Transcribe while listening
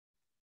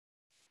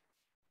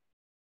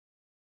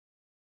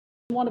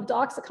one of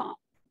Doxacon.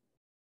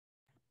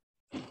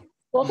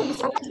 Welcome to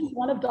session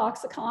one of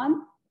Doxacon.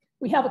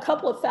 We have a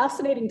couple of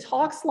fascinating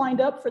talks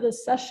lined up for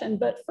this session,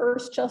 but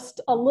first,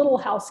 just a little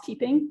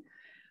housekeeping.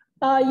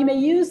 You may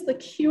use the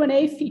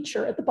Q&A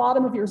feature at the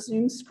bottom of your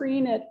Zoom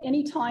screen at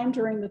any time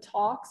during the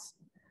talks.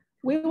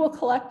 We will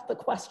collect the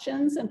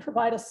questions and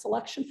provide a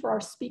selection for our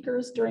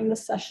speakers during the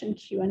session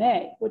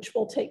Q&A, which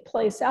will take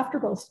place after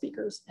both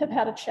speakers have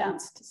had a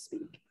chance to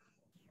speak.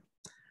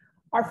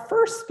 Our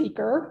first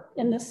speaker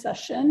in this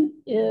session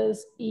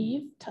is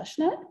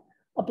Tushnet,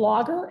 a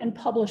blogger and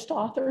published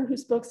author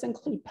whose books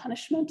include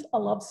Punishment, a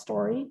Love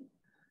Story,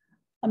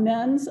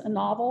 Amends, a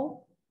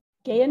novel,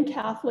 Gay and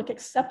Catholic,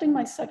 Accepting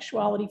My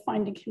Sexuality,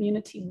 Finding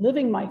Community,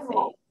 Living My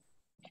Faith,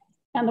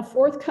 and the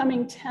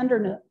forthcoming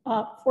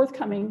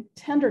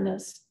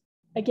Tenderness,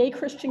 a gay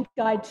Christian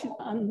guide to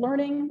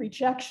unlearning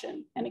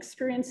rejection and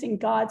experiencing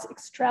God's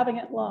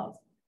extravagant love.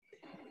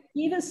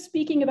 Eve is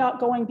speaking about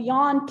going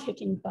beyond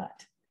kicking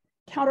butt,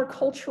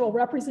 countercultural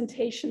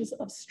representations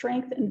of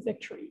strength and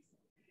victory,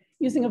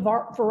 using a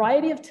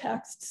variety of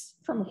texts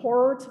from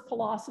horror to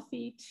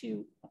philosophy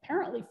to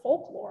apparently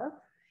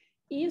folklore.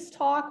 Eve's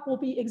talk will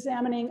be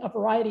examining a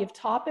variety of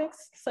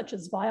topics such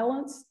as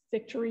violence,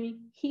 victory,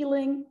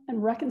 healing,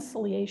 and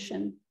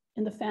reconciliation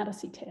in the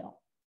fantasy tale.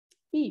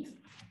 Eve.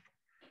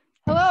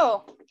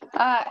 Hello.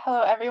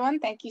 Hello, everyone.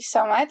 Thank you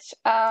so much.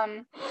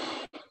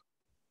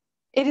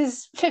 It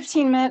is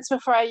 15 minutes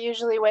before I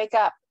usually wake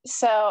up,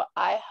 so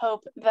I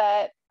hope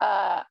that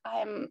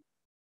I'm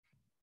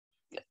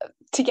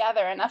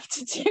together enough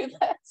to do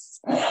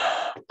this.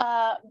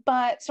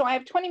 So I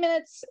have 20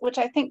 minutes, which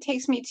I think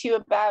takes me to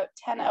about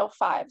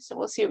 10:05. So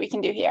we'll see what we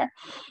can do here.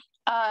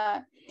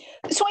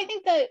 So I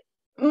think that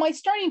my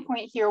starting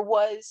point here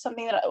was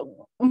something that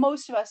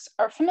most of us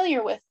are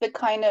familiar with, the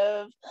kind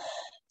of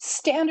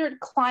standard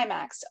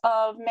climax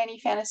of many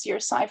fantasy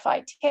or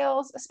sci-fi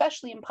tales,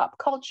 especially in pop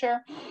culture,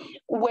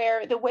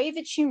 where the way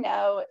that you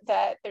know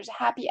that there's a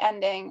happy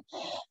ending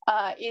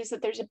is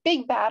that there's a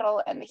big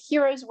battle and the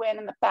heroes win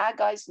and the bad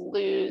guys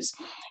lose.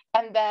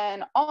 And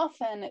then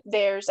often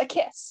there's a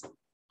kiss.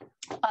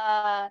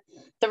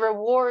 The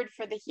reward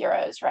for the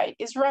heroes, right,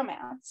 is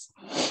romance.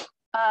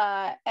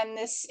 And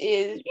this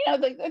is, I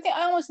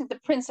almost think The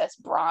Princess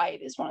Bride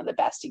is one of the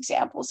best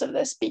examples of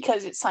this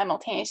because it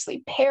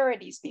simultaneously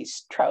parodies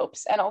these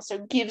tropes and also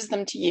gives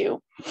them to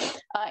you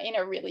in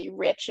a really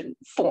rich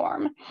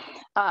form.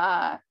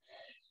 And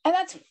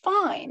that's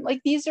fine.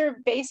 Like, these are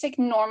basic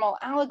normal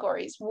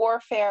allegories.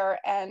 Warfare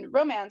and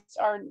romance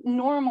are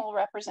normal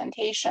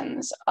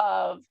representations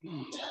of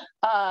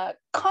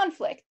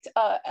conflict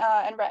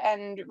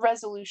and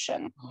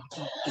resolution.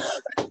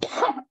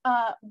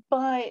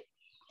 But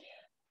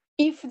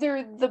if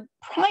they're the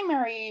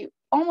primary,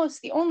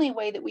 almost the only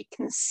way that we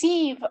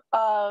conceive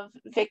of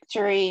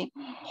victory,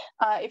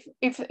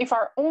 if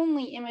our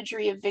only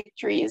imagery of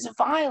victory is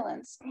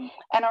violence,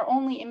 and our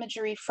only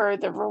imagery for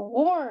the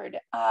reward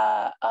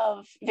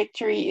of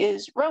victory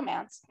is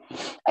romance,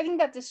 I think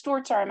that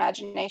distorts our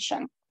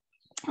imagination.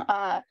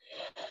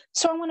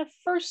 So I want to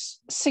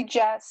first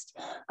suggest,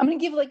 I'm going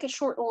to give like a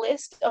short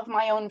list of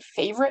my own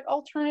favorite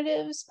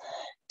alternatives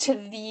to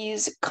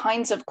these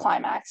kinds of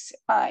climax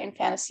in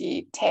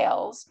fantasy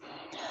tales.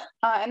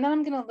 And then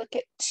I'm going to look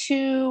at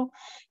two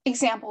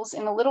examples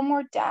in a little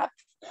more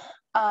depth,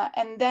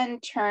 and then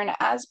turn,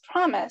 as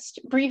promised,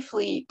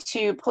 briefly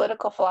to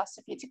political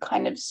philosophy to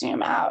kind of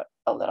zoom out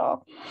a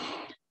little.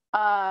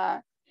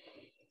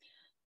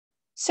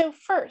 So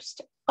first,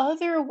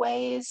 other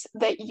ways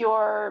that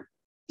your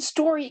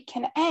story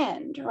can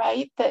end,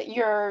 right? That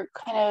your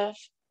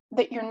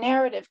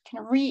narrative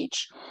can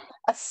reach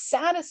a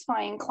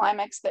satisfying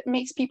climax that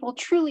makes people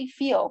truly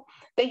feel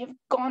they have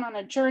gone on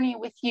a journey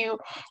with you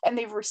and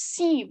they've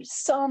received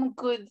some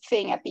good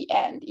thing at the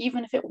end,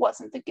 even if it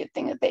wasn't the good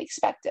thing that they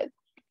expected.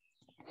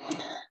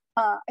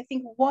 I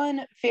think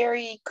one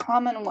very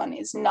common one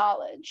is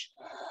knowledge.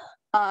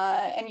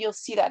 And you'll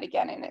see that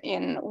again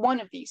in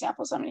one of the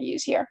examples I'm going to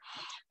use here.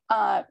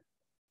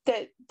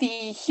 That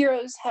the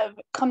heroes have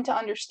come to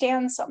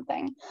understand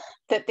something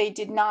that they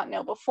did not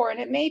know before. And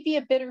it may be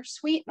a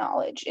bittersweet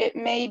knowledge. It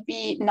may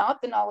be not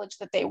the knowledge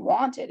that they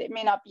wanted. It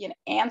may not be an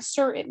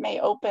answer. It may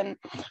open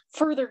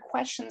further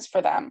questions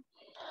for them.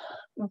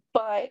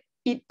 But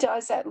it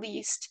does at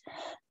least,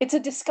 it's a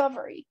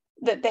discovery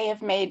that they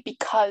have made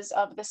because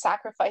of the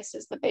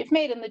sacrifices that they've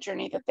made and the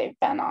journey that they've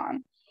been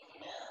on.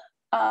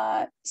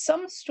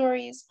 Some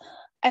stories,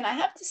 and I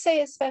have to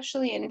say,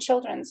 especially in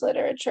children's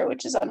literature,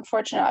 which is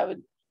unfortunate, I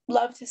would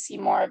love to see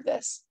more of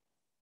this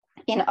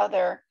in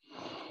other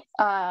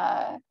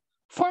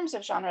forms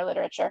of genre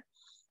literature,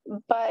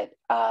 but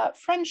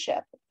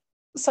friendship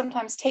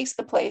sometimes takes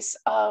the place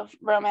of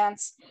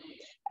romance.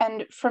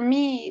 And for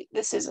me,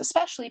 this is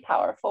especially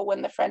powerful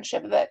when the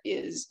friendship that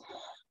is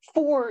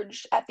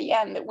forged at the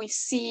end, that we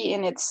see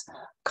in its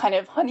kind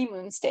of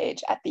honeymoon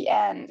stage at the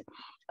end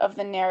of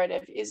the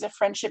narrative, is a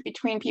friendship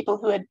between people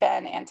who had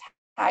been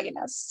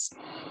antagonists.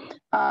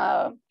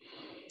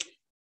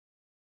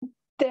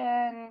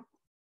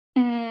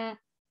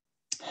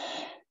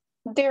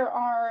 there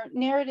are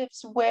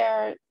narratives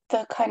where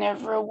the kind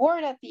of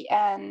reward at the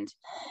end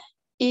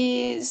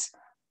is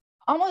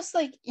almost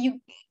like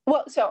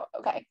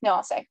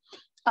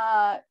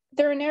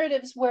there are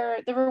narratives where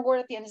the reward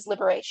at the end is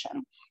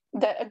liberation,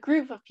 that a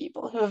group of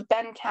people who have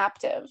been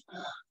captive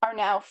are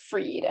now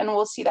freed. And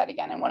we'll see that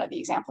again in one of the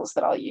examples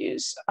that I'll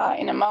use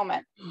in a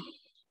moment.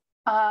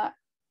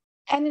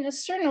 And in a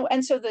certain,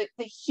 and so the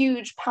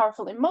huge,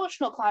 powerful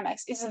emotional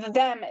climax is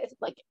them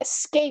like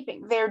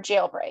escaping their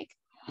jailbreak.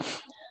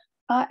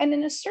 And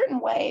in a certain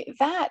way,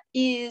 that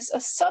is a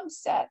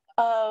subset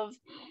of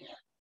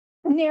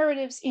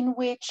narratives in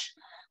which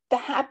the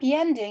happy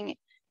ending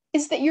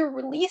is that you're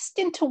released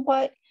into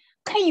what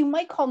kind of you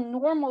might call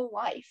normal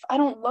life. I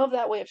don't love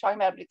that way of talking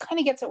about it, but it kind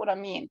of gets at what I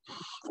mean.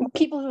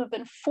 People who have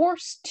been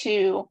forced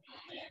to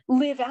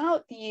live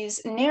out these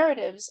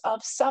narratives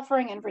of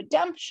suffering and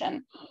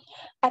redemption,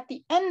 at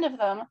the end of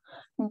them,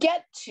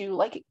 get to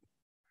like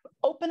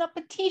open up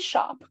a tea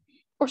shop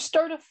or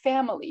start a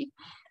family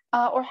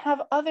or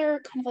have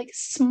other kind of like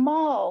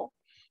small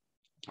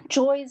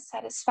joys,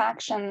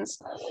 satisfactions.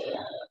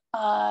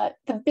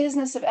 The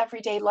business of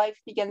everyday life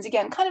begins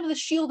again, kind of the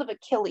Shield of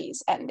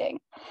Achilles ending,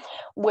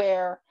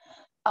 where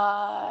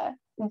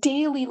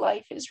daily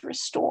life is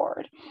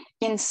restored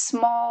in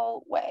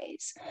small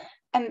ways.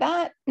 And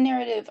that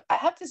narrative, I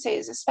have to say,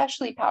 is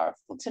especially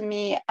powerful to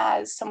me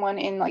as someone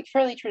in like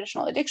fairly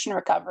traditional addiction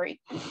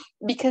recovery,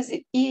 because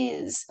it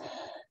is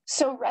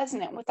so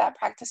resonant with that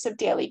practice of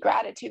daily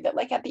gratitude that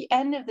like at the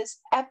end of this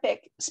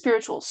epic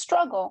spiritual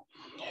struggle,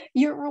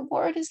 your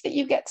reward is that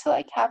you get to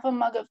like have a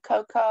mug of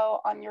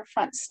cocoa on your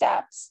front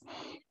steps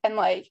and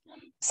like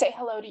say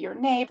hello to your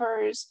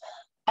neighbors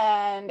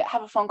and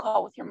have a phone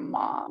call with your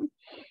mom.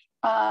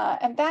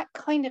 And that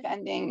kind of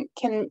ending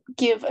can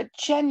give a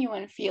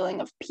genuine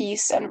feeling of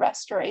peace and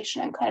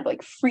restoration and kind of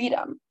like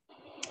freedom.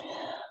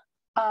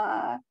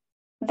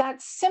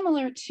 That's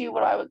similar to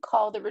what I would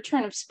call the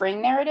return of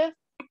spring narrative,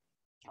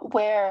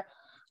 where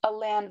a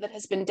land that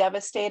has been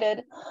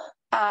devastated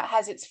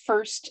has its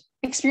first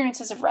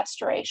experiences of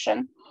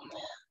restoration.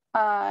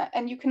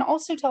 And you can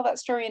also tell that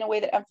story in a way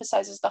that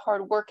emphasizes the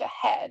hard work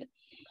ahead,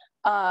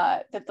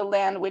 that the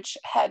land which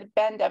had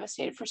been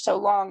devastated for so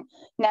long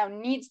now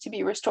needs to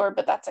be restored,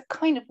 but that's a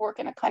kind of work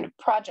and a kind of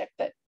project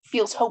that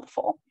feels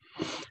hopeful,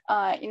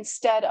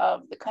 instead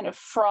of the kind of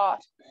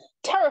fraught,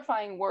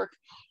 terrifying work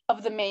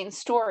of the main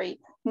story.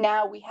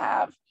 Now we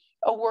have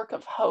a work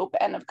of hope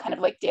and of kind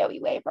of like daily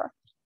labor.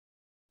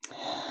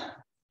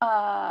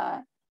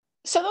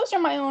 So those are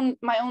my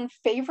own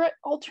favorite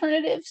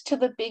alternatives to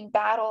the big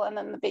battle and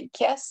then the big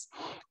kiss.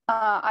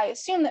 I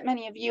assume that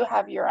many of you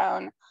have your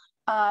own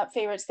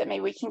favorites that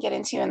maybe we can get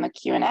into in the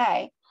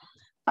Q&A.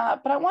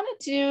 But I want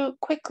to do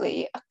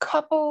quickly a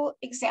couple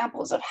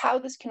examples of how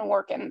this can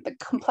work and the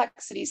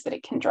complexities that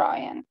it can draw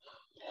in.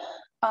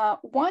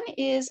 One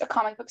is a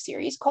comic book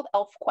series called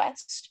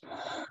ElfQuest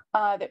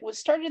that was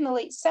started in the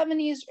late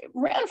 70s. It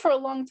ran for a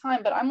long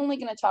time, but I'm only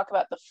going to talk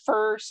about the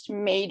first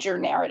major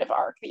narrative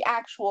arc, the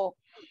actual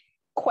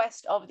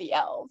quest of the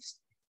elves.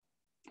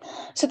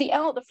 So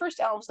the first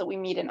elves that we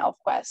meet in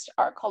ElfQuest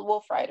are called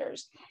wolf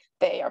riders.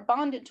 They are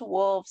bonded to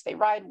wolves, they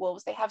ride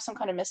wolves, they have some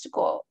kind of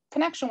mystical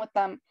connection with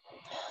them.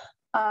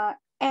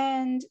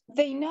 And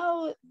they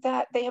know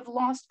that they have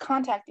lost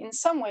contact in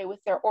some way with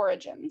their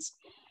origins.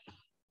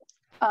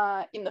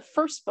 In the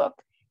first book,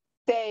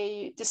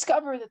 they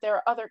discover that there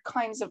are other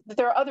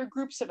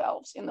groups of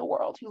elves in the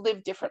world who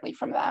live differently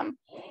from them.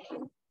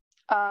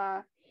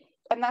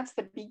 And that's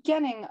the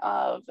beginning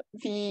of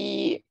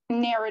the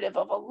narrative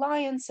of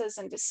alliances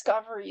and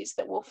discoveries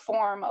that will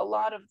form a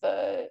lot of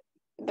the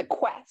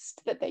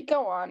quest that they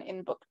go on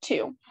in book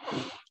 2.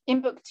 In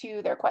book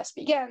 2, their quest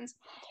begins,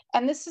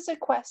 and this is a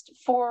quest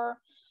for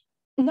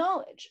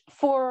knowledge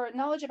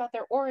about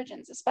their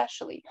origins,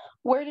 especially.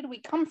 Where did we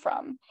come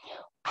from?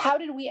 How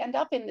did we end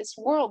up in this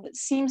world that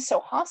seems so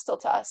hostile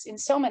to us in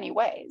so many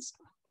ways?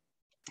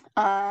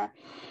 And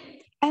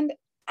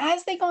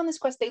as they go on this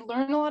quest, they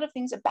learn a lot of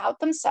things about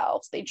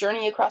themselves. They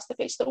journey across the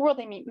face of the world.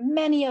 They meet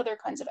many other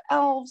kinds of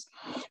elves.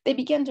 They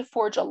begin to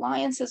forge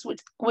alliances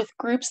with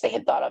groups they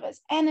had thought of as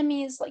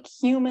enemies, like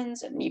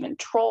humans and even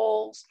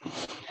trolls.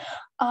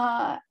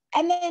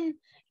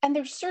 And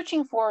they're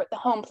searching for the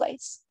home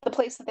place, the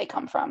place that they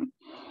come from.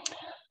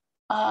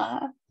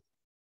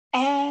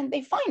 And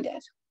they find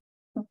it.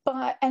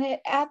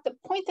 At the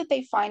point that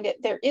they find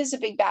it, there is a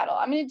big battle.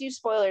 I'm going to do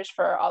spoilers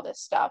for all this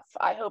stuff.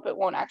 I hope it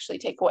won't actually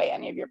take away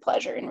any of your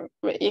pleasure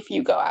if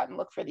you go out and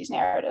look for these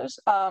narratives.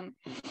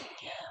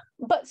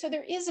 But so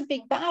there is a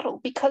big battle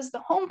because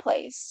the home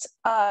place,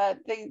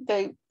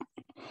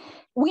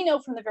 we know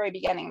from the very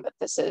beginning that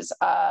this is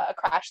a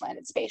crash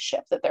landed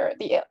spaceship, that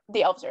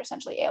the elves are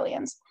essentially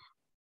aliens.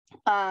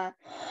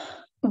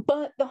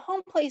 But the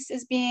home place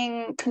is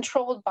being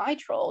controlled by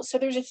trolls. So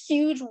there's a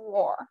huge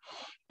war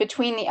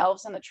between the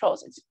elves and the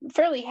trolls. It's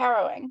fairly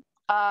harrowing.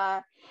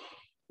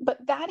 But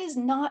that is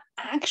not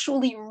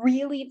actually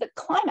really the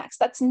climax.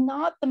 That's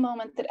not the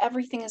moment that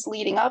everything is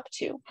leading up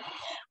to.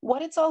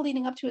 What it's all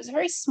leading up to is a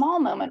very small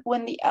moment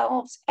when the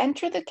elves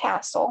enter the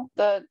castle,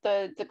 the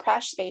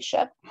crashed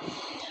spaceship,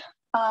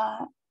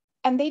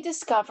 and they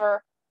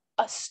discover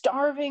a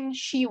starving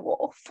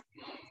she-wolf,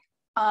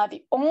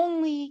 the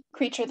only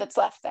creature that's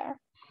left there.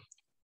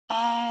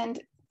 And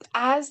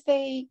as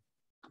they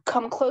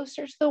come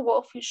closer to the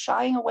wolf who's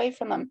shying away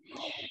from them,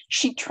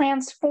 she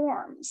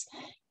transforms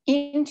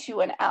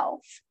into an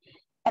elf.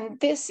 And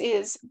this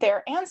is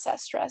their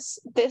ancestress.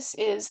 This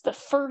is the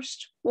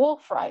first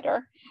wolf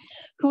rider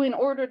who, in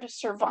order to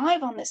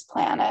survive on this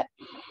planet,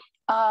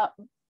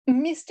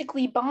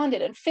 mystically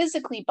bonded and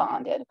physically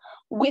bonded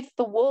with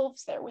the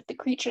wolves there, with the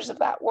creatures of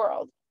that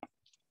world.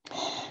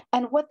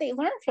 And what they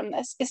learn from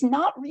this is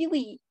not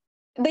really,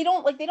 they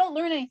don't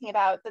learn anything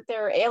about that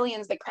there are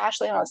aliens that crash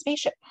land on a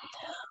spaceship.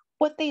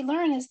 What they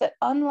learn is that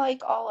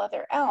unlike all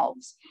other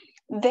elves,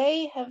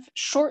 they have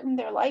shortened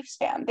their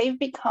lifespan. They've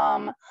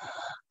become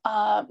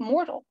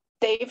mortal.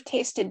 They've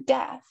tasted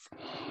death,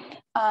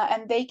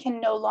 and they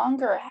can no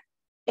longer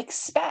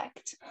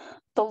expect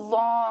the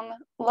long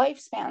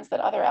lifespans that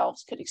other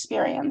elves could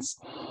experience.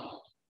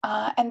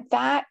 And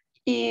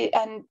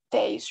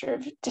they sort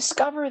of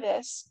discover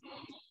this.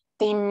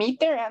 They meet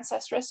their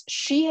ancestress.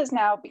 She has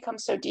now become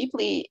so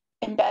deeply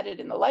embedded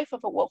in the life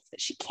of a wolf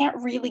that she can't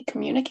really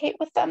communicate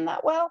with them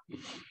that well.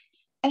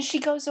 And she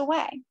goes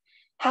away,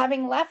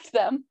 having left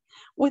them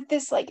with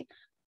this like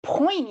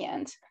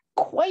poignant,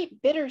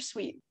 quite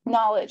bittersweet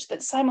knowledge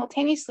that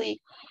simultaneously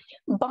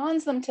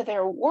bonds them to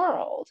their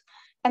world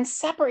and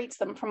separates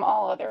them from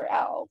all other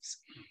elves.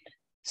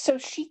 So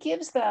she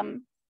gives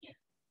them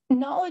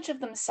knowledge of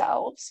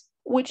themselves,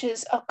 which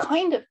is a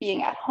kind of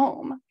being at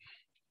home.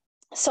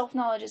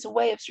 Self-knowledge is a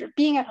way of sort of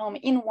being at home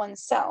in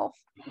oneself.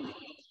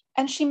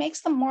 And she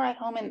makes them more at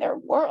home in their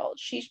world.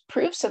 She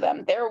proves to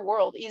them their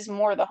world is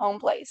more the home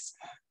place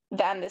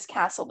than this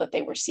castle that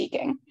they were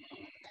seeking.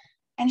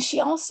 And she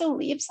also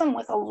leaves them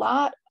with a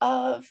lot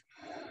of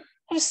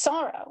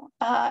sorrow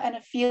and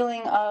a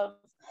feeling of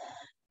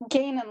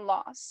gain and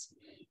loss.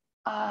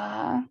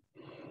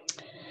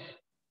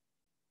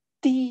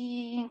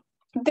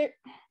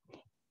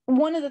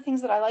 One of the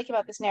things that I like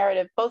about this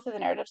narrative, both of the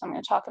narratives I'm going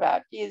to talk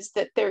about, is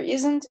that there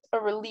isn't a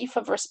relief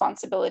of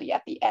responsibility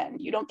at the end.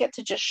 You don't get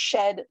to just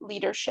shed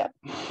leadership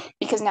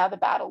because now the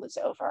battle is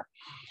over.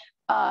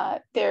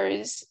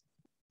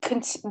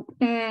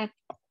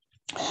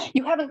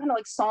 You haven't kind of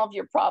like solved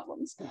your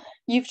problems.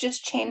 You've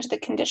just changed the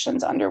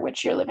conditions under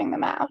which you're living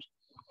them out.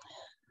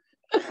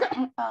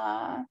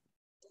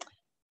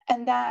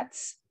 And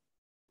that's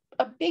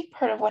a big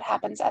part of what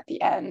happens at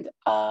the end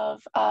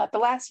of The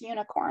Last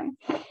Unicorn.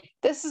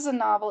 This is a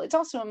novel. It's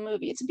also a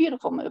movie. It's a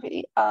beautiful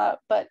movie.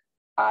 But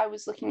I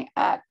was looking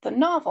at the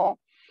novel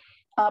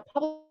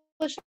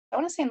published, I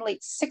want to say in the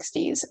late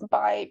 60s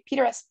by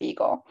Peter S.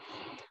 Beagle.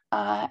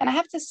 And I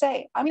have to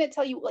say, I'm going to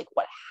tell you like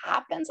what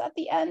happens at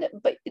the end,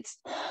 but it's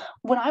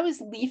when I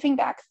was leafing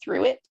back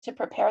through it to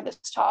prepare this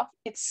talk,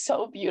 it's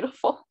so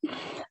beautiful.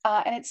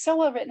 And it's so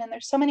well written, and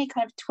there's so many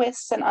kind of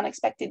twists and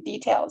unexpected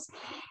details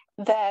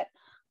that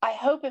I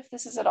hope if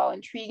this is at all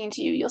intriguing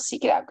to you, you'll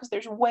seek it out because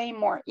there's way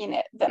more in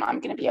it than I'm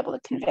going to be able to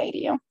convey to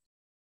you.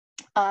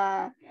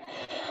 The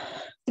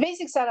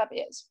basic setup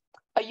is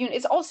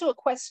it's also a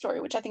quest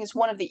story, which I think is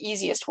one of the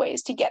easiest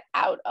ways to get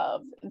out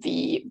of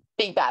the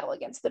big battle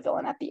against the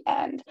villain at the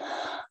end.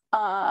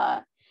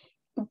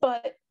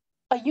 But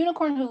a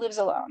unicorn who lives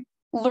alone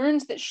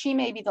learns that she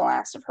may be the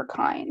last of her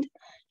kind.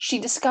 She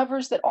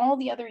discovers that all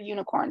the other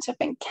unicorns have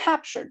been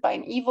captured by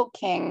an evil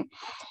king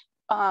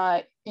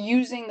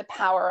using the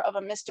power of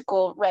a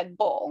mystical red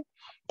bull.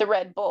 The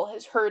red bull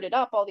has herded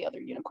up all the other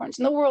unicorns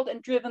in the world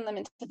and driven them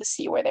into the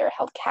sea where they are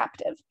held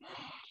captive.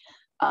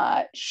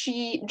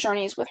 She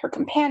journeys with her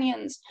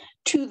companions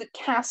to the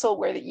castle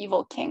where the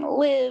evil king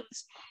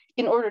lives.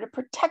 In order to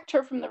protect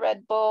her from the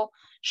red bull,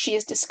 she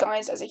is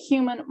disguised as a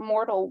human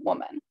mortal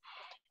woman.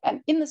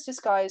 And in this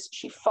disguise,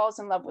 she falls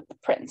in love with the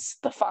prince,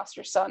 the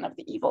foster son of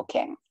the evil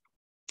king.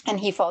 And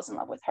he falls in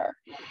love with her.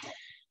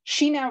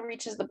 She now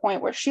reaches the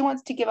point where she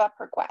wants to give up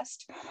her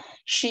quest.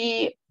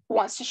 She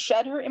wants to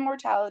shed her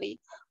immortality,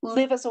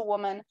 live as a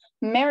woman,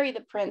 marry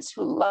the prince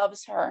who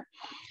loves her.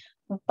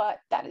 But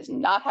that is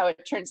not how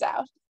it turns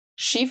out.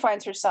 She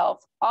finds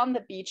herself on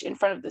the beach in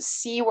front of the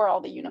sea where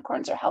all the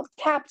unicorns are held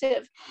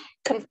captive,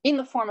 in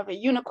the form of a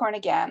unicorn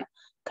again,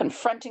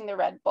 confronting the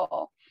red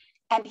bull.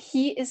 And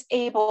he is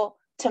able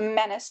to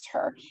menace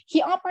her.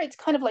 He operates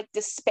kind of like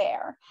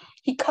despair.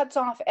 He cuts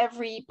off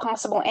every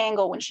possible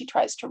angle when she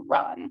tries to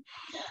run.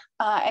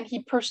 And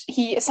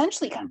he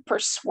essentially kind of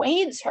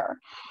persuades her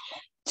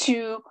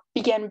to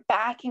begin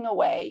backing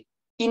away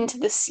into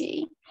the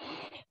sea.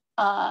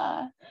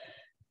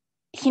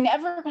 He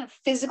never kind of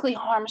physically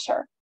harms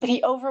her, but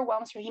he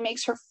overwhelms her. He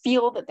makes her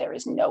feel that there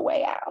is no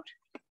way out.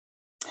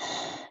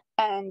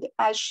 And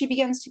as she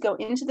begins to go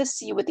into the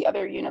sea with the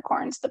other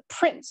unicorns, the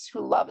prince who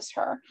loves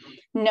her,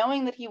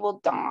 knowing that he will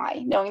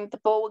die, knowing that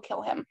the bull will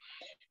kill him,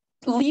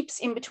 leaps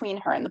in between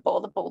her and the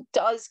bull. The bull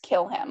does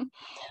kill him.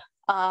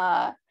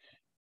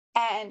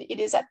 And it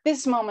is at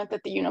this moment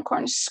that the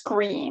unicorn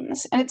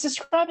screams. And it's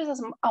described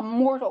as a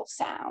mortal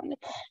sound.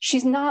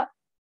 She's not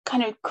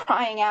kind of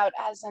crying out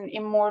as an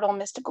immortal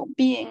mystical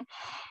being.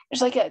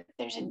 There's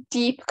a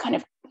deep kind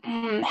of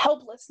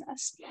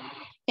helplessness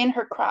in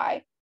her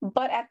cry.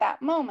 But at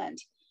that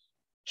moment,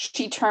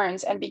 she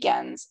turns and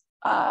begins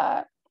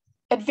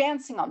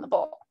advancing on the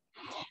bull.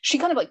 She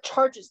kind of like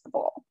charges the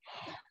bull.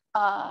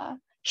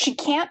 She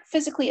can't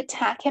physically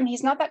attack him.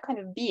 He's not that kind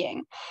of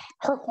being.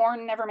 Her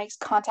horn never makes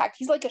contact.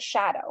 He's like a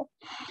shadow.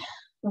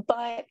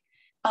 But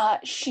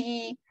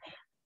she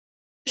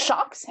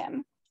shocks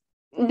him.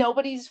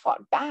 Nobody's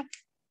fought back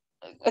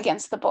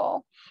against the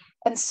bull.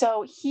 And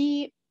so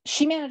she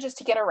manages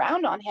to get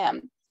around on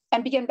him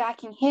and begin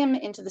backing him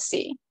into the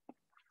sea.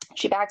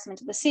 She backs him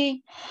into the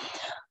sea.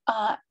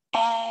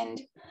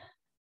 And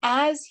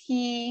as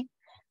he,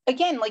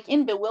 again, like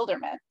in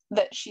bewilderment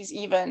that she's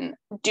even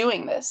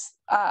doing this,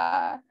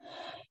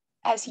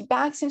 as he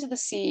backs into the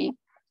sea,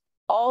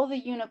 all the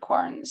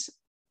unicorns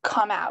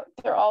come out.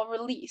 They're all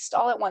released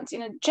all at once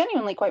in a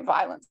genuinely quite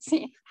violent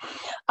scene.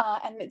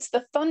 And it's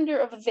the thunder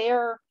of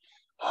their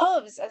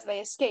hooves as they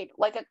escape,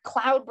 like a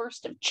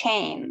cloudburst of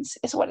chains,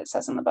 is what it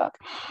says in the book.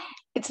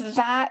 It's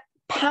that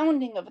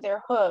pounding of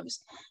their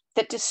hooves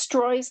that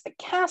destroys the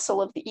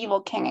castle of the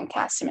evil king and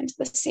casts him into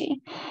the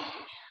sea.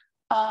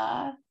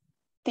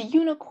 The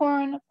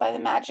unicorn, by the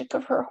magic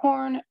of her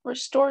horn,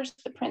 restores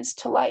the prince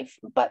to life,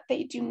 but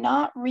they do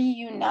not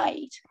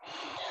reunite.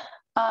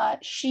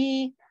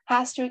 She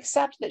has to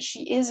accept that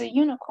she is a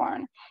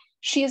unicorn.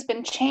 She has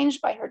been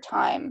changed by her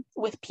time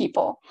with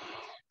people.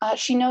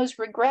 She knows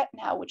regret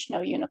now, which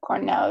no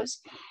unicorn knows.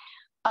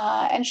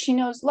 And she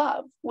knows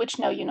love, which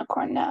no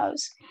unicorn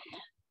knows.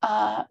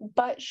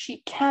 But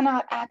she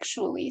cannot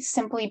actually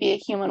simply be a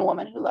human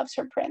woman who loves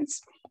her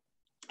prince.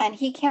 And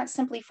he can't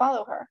simply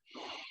follow her.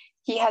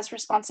 He has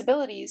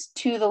responsibilities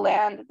to the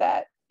land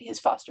that his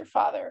foster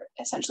father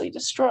essentially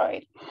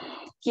destroyed.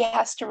 He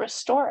has to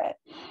restore it.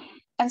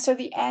 And so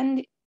the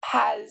end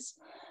has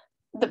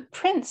the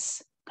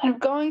prince kind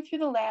of going through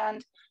the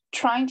land,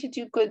 trying to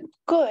do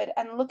good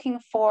and looking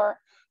for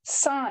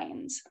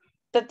signs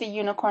that the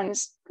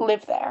unicorns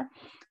live there,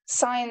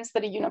 signs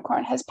that a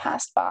unicorn has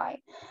passed by.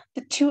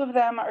 The two of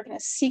them are going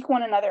to seek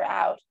one another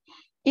out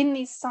in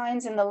these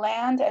signs in the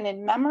land and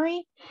in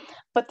memory,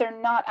 but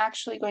they're not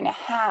actually going to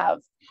have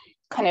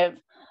kind of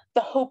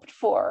the hoped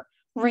for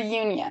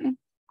reunion.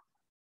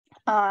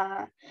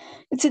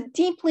 It's a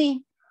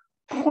deeply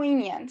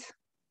poignant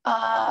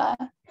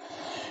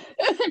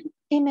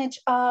image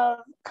of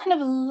kind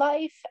of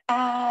life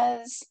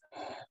as,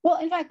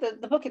 well, in fact,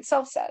 the book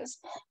itself says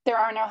there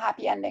are no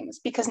happy endings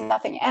because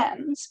nothing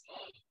ends.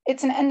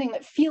 It's an ending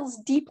that feels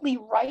deeply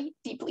right,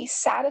 deeply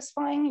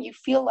satisfying. You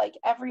feel like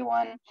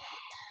everyone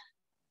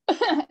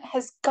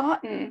has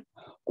gotten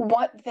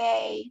what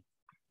they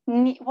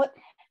need,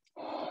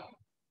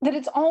 that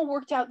it's all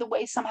worked out the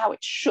way somehow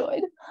it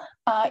should,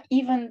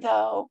 even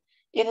though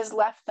it has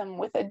left them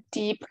with a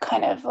deep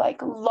kind of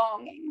like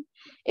longing.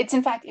 It's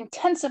in fact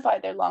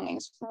intensified their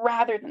longings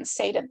rather than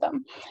sated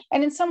them.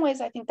 And in some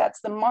ways, I think that's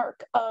the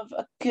mark of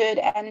a good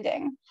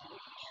ending.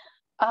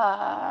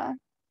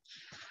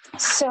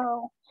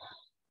 So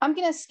I'm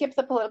going to skip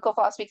the political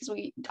philosophy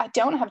because I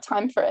don't have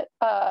time for it.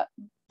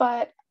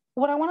 But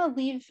what I want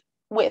to leave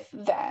with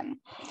then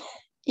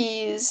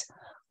is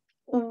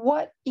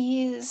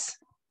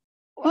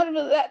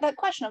that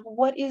question of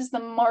what is the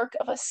mark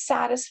of a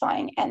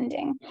satisfying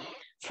ending?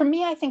 For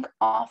me, I think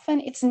often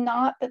it's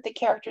not that the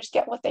characters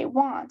get what they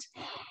want,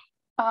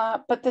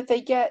 but that they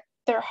get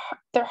their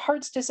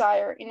heart's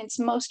desire in its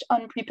most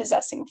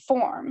unprepossessing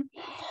form.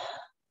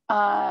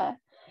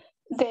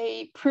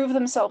 They prove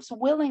themselves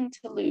willing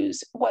to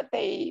lose what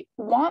they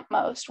want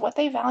most, what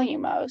they value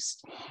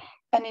most,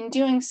 and in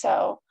doing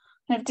so,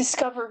 kind of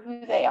discover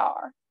who they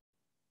are.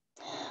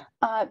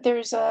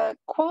 There's a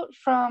quote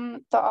from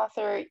the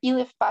author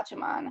Elif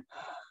Batuman.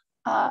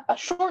 A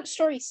short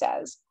story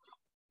says,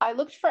 "I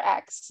looked for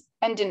X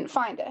and didn't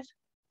find it."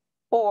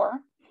 Or,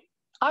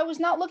 "I was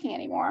not looking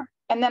anymore,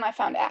 and then I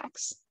found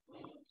X."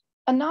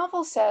 A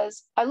novel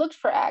says, "I looked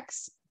for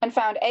X and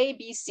found A,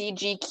 B, C,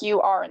 G,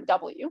 Q, R, and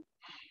W."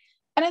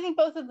 And I think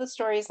both of the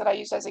stories that I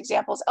used as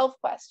examples,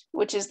 ElfQuest,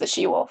 which is the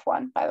she-wolf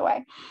one, by the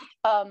way,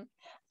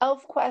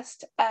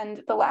 ElfQuest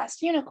and The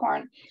Last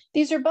Unicorn,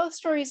 these are both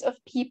stories of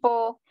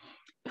people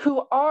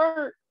who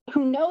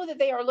know that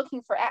they are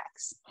looking for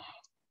X,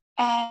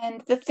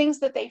 and the things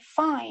that they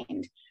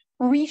find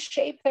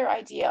reshape their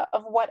idea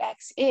of what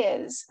X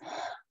is,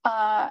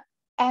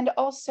 and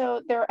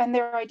also their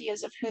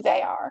ideas of who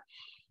they are.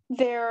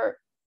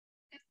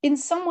 In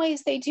some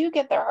ways, they do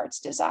get their heart's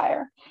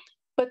desire,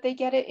 but they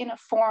get it in a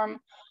form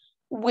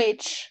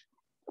which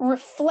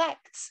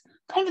reflects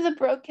kind of the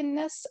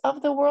brokenness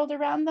of the world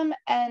around them,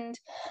 and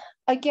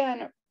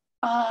again,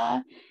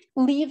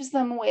 leaves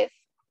them with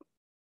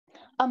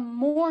a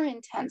more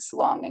intense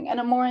longing and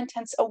a more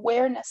intense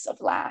awareness of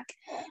lack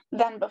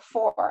than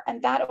before.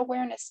 And that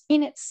awareness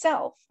in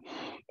itself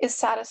is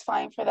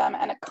satisfying for them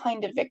and a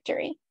kind of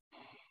victory.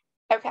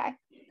 Okay,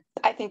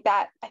 I think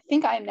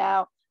I'm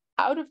now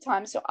out of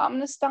time, so I'm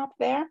going to stop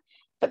there.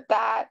 But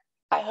that,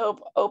 I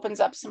hope, opens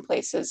up some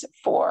places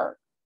for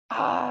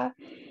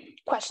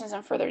questions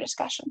and further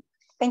discussion.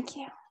 Thank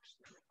you.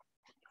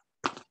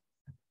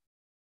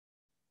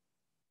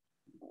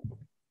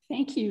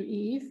 Thank you,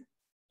 Eve.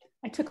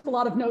 I took a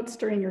lot of notes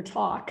during your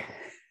talk.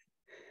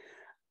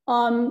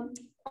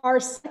 Our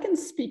second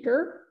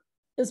speaker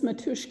is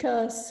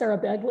Matushka Sarah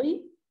Begley,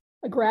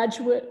 a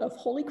graduate of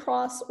Holy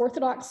Cross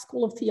Orthodox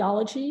School of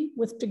Theology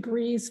with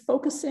degrees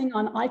focusing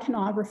on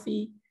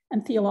iconography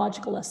and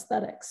theological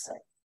aesthetics.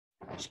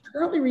 She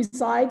currently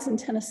resides in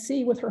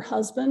Tennessee with her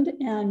husband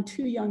and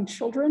 2 young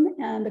children,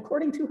 and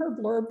according to her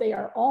blurb, they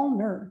are all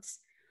nerds,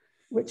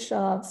 which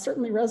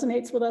certainly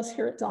resonates with us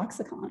here at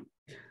Doxacon.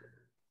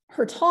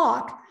 Her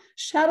talk,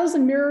 Shadows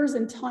and Mirrors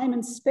in Time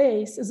and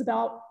Space, is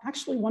about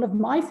actually one of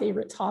my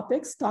favorite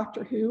topics,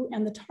 Doctor Who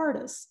and the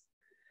TARDIS.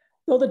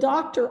 Though the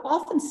Doctor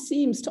often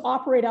seems to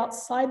operate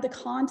outside the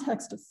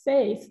context of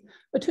faith,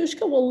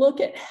 Matushka will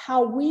look at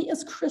how we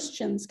as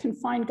Christians can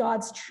find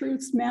God's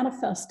truths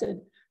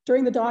manifested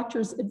during the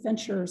Doctor's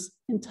adventures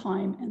in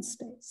time and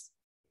space.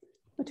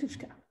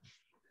 Matushka.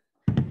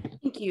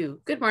 Thank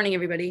you. Good morning,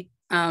 everybody.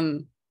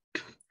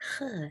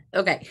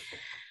 Okay.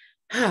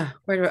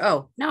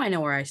 Now I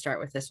know where I start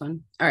with this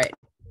one. All right.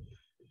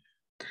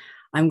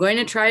 I'm going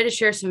to try to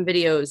share some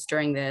videos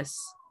during this.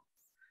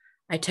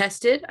 I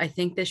tested. I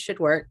think this should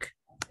work.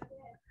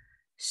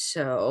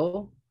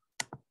 So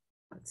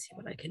let's see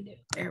what I can do.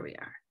 There we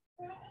are.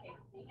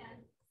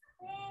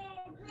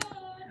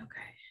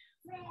 Okay.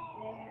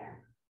 There.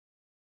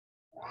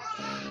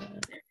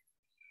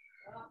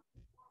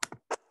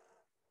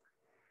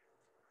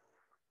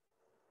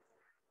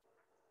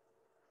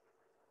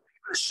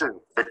 Assume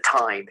that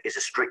time is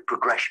a strict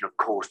progression of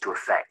cause to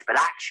effect, but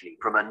actually,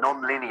 from a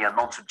non-linear,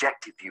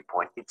 non-subjective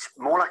viewpoint, it's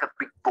more like a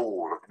big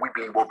ball of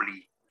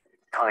wibbly-wobbly,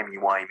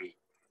 timey-wimey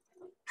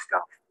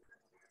stuff.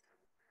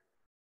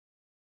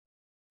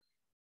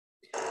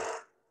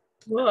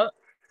 Whoa.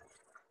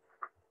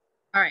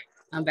 All right,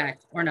 I'm back,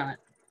 or not.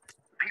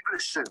 People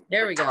assume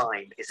there we go.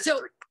 Time is a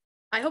strict...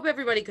 I hope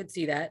everybody could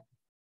see that.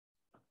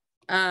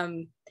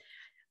 I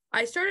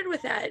started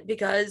with that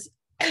because,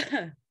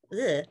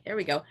 there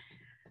we go.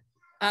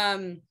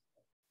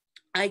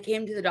 I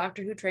came to the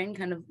Doctor Who train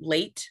kind of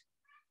late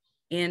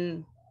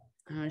in,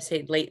 I don't want to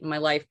say late in my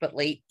life, but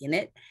late in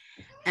it.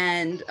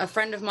 And a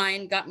friend of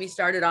mine got me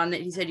started on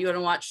it. He said, you want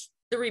to watch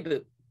the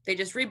reboot. They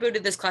just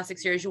rebooted this classic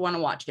series. You want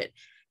to watch it.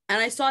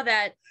 And I saw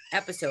that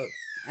episode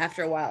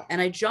after a while, and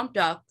I jumped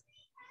up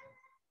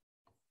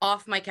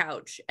off my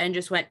couch and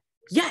just went,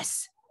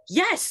 yes,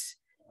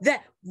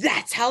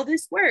 that's how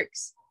this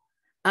works.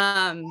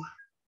 And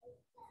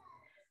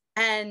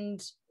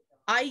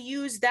I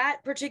use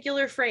that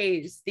particular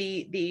phrase,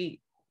 the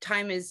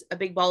time is a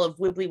big ball of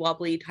wibbly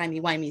wobbly, timey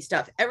wimey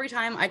stuff. Every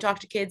time I talk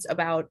to kids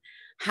about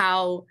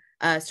how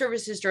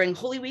services during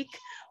Holy Week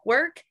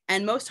work,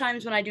 and most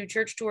times when I do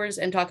church tours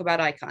and talk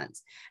about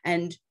icons.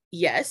 And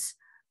yes,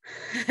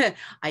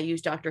 I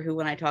use Doctor Who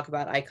when I talk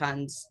about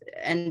icons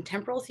and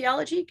temporal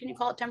theology. Can you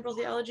call it temporal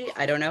theology?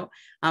 I don't know.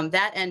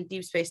 That and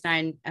Deep Space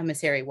Nine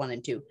Emissary 1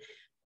 and 2.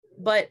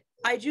 But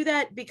I do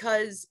that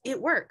because it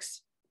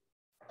works.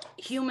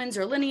 Humans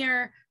are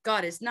linear.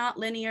 God is not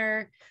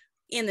linear.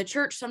 In the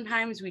church,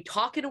 sometimes we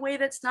talk in a way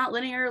that's not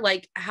linear.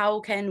 Like, how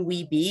can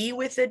we be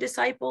with the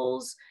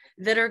disciples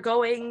that are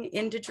going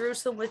into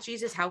Jerusalem with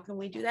Jesus? How can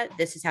we do that?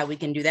 This is how we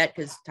can do that,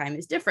 because time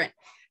is different.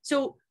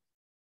 So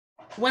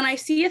when I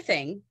see a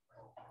thing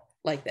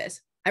like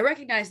this, I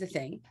recognize the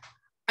thing.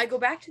 I go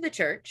back to the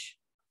church.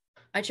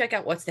 I check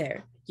out what's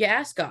there. You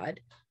ask God.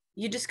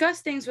 You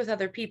discuss things with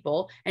other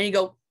people, and you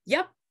go,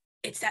 yep,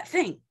 it's that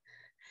thing.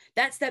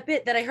 That's that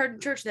bit that I heard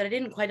in church that I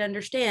didn't quite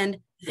understand.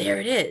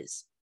 There it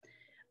is.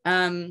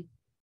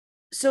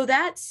 So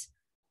that's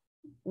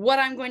what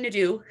I'm going to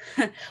do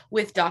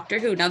with Doctor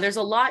Who. Now, there's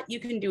a lot you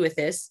can do with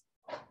this.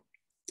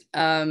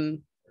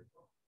 And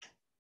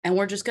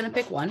we're just going to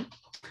pick one.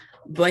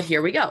 But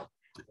here we go.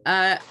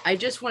 I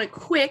just want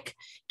to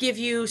give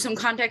you some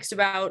context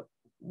about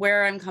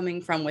where I'm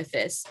coming from with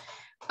this.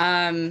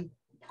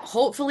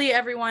 Hopefully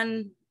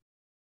everyone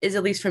is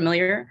at least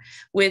familiar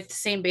with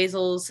St.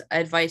 Basil's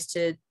advice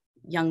to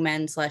young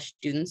men /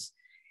 students.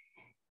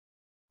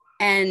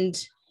 And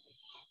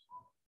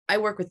I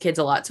work with kids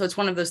a lot. So it's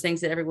one of those things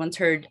that everyone's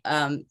heard,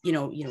 be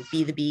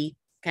the bee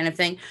kind of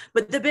thing.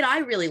 But the bit I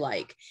really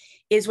like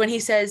is when he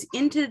says,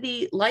 into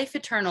the life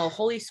eternal,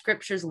 holy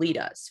scriptures lead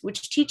us,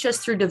 which teach us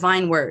through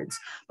divine words.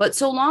 But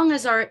so long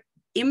as our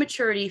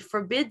immaturity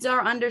forbids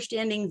our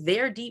understanding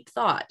their deep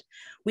thought,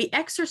 we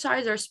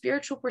exercise our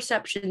spiritual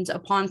perceptions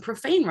upon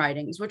profane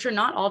writings, which are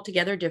not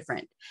altogether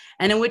different,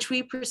 and in which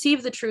we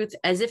perceive the truth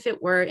as if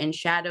it were in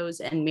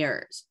shadows and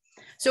mirrors.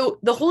 So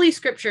the Holy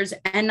Scriptures,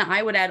 and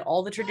I would add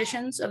all the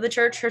traditions of the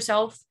church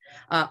herself,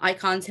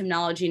 icons,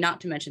 hymnology, not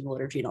to mention the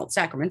liturgy and all the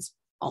sacraments,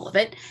 all of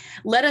it,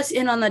 let us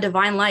in on the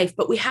divine life.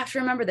 But we have to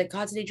remember that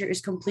God's nature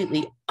is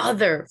completely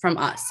other from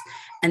us.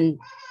 And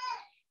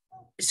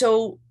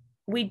so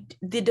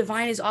the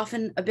divine is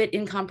often a bit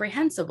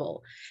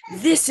incomprehensible.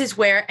 This is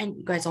where, and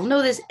you guys all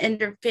know this,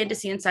 in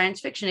fantasy and science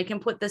fiction, it can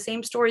put the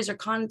same stories or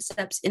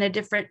concepts in a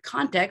different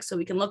context, so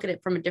we can look at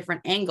it from a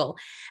different angle,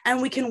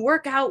 and we can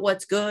work out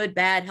what's good,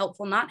 bad,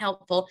 helpful, not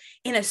helpful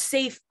in a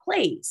safe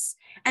place,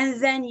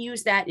 and then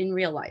use that in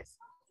real life.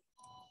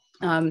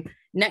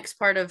 Next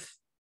part of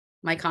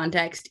my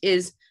context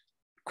is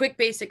quick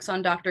basics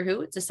on Doctor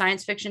Who. It's a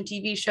science fiction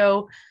TV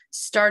show,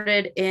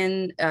 started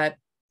in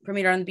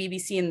premiered on the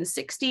BBC in the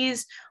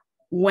 60s,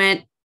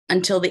 went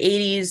until the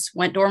 80s,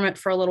 went dormant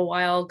for a little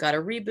while, got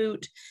a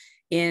reboot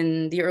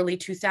in the early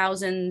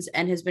 2000s,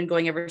 and has been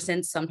going ever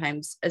since,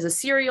 sometimes as a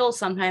serial,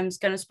 sometimes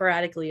kind of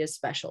sporadically as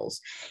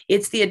specials.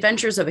 It's the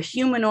adventures of a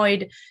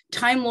humanoid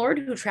Time Lord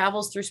who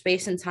travels through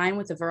space and time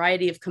with a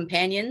variety of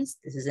companions.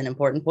 This is an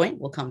important point.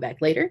 We'll come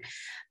back later.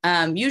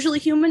 Usually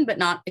human, but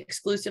not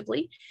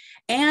exclusively.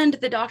 And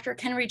the Doctor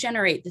can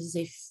regenerate. This is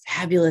a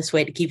fabulous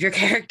way to keep your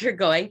character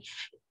going.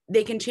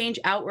 They can change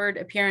outward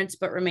appearance,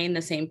 but remain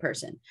the same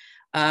person.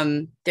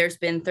 There's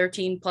been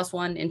 13 plus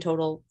 1 in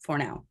total for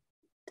now.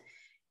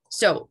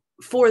 So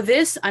for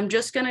this, I'm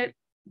just going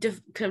to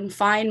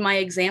confine my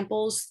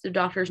examples to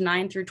Doctors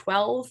 9 through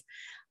 12.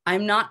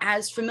 I'm not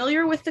as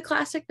familiar with the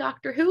classic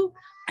Doctor Who.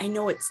 I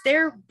know it's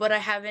there, but I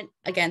haven't.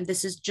 Again,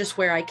 this is just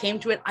where I came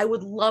to it. I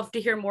would love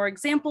to hear more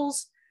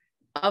examples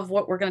of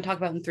what we're going to talk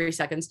about in 3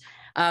 seconds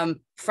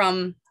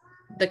from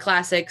the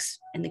classics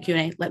in the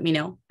Q&A. Let me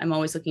know. I'm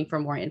always looking for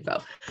more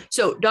info.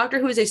 So Doctor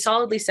Who is a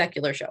solidly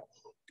secular show.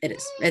 It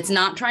is. It's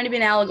not trying to be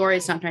an allegory.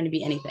 It's not trying to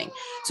be anything.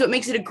 So it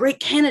makes it a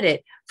great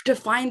candidate to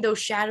find those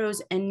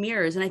shadows and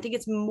mirrors. And I think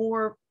it's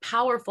more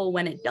powerful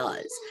when it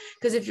does.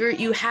 Because if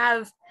you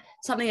have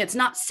something that's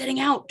not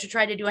setting out to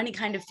try to do any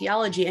kind of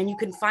theology, and you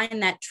can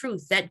find that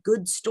truth, that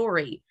good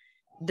story,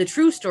 the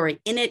true story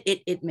in it,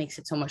 it makes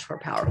it so much more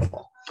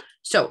powerful.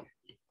 So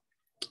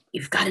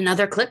you've got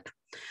another clip.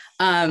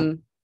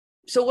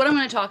 So what I'm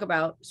going to talk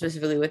about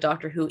specifically with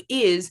Doctor Who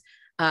is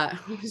the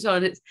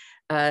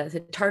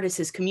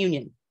TARDIS's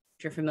communion,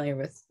 if you're familiar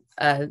with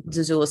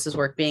Zazoulis's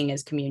work being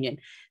as communion.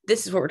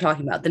 This is what we're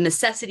talking about, the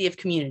necessity of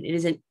communion. It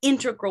is an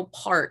integral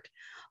part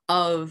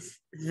of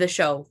the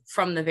show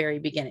from the very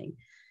beginning.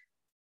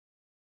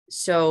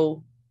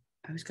 So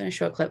I was going to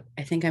show a clip.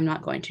 I think I'm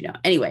not going to now.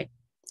 Anyway,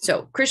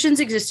 so Christians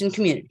exist in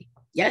community.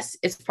 Yes,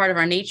 it's part of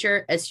our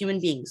nature as human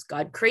beings.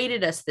 God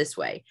created us this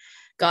way.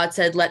 God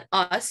said, let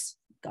us,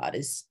 God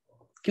is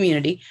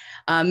community,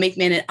 make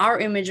man in our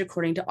image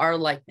according to our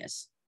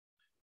likeness.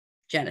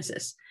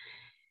 Genesis.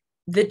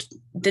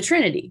 The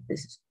Trinity,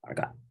 this is our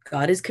God.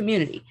 God is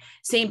community.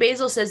 St.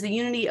 Basil says the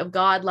unity of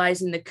God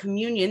lies in the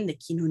communion, the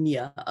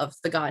koinonia of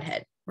the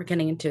Godhead. We're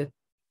getting into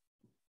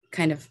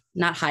kind of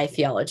not high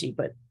theology,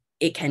 but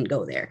it can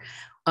go there.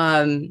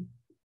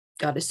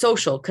 God is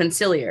social,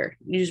 conciliar,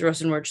 use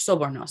Russian word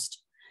sobornost.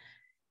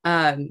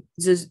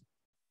 Zazoulis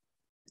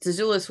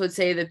would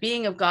say the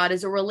being of God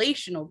is a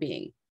relational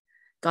being.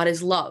 God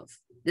is love.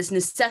 This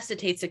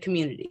necessitates a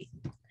community.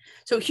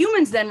 So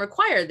humans then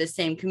require this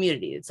same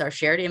community. It's our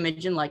shared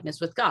image and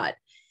likeness with God.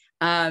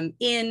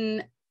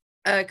 In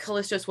a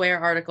Callistos Ware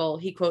article,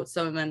 he quotes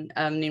someone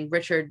named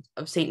Richard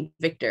of St.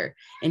 Victor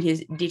in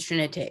his De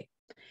Trinité.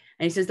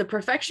 And he says, the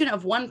perfection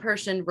of one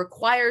person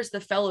requires the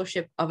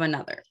fellowship of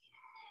another.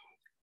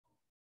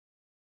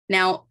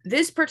 Now,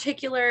 this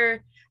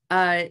particular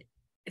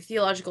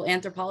theological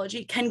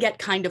anthropology can get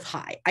kind of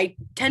high. I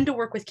tend to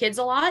work with kids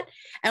a lot,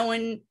 and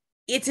when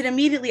it's an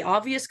immediately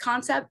obvious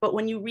concept, but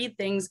when you read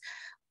things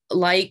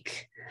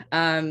like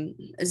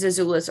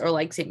Zazoulis or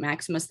like St.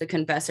 Maximus the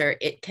Confessor,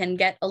 it can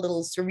get a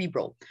little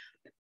cerebral,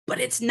 but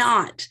it's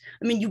not.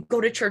 I mean, you go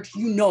to church,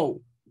 you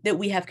know that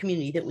we have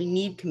community, that we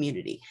need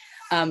community.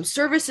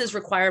 Services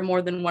require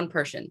more than one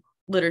person.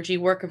 Liturgy,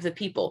 work of the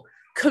people.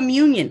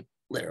 Communion,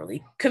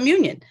 literally,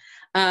 communion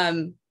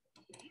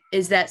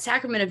is that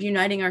sacrament of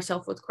uniting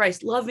ourselves with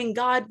Christ. Loving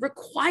God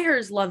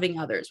requires loving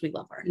others. We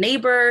love our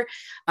neighbor.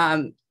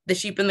 The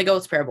sheep and the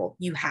goats parable.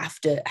 You have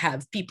to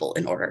have people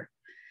in order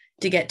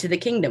to get to the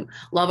kingdom.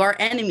 Love our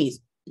enemies,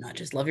 not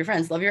just love your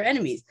friends, love your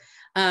enemies.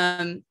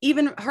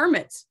 Even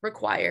hermits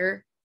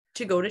require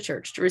to go to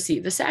church to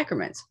receive the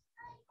sacraments.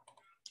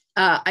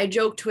 I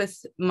joked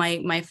with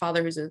my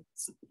father, who's a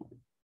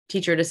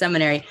teacher at a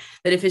seminary,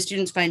 that if his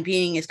students find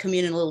being his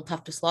communion a little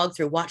tough to slog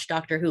through, watch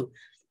Doctor Who,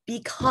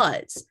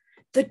 because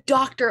the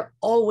Doctor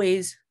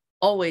always,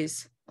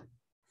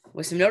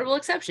 with some notable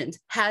exceptions,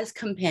 has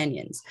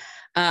companions.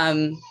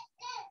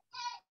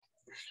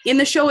 In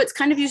the show, it's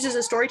kind of used as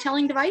a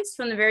storytelling device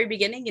from the very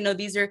beginning. You know,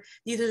 these are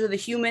the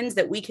humans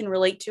that we can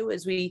relate to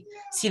as we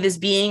see this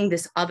being,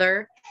 this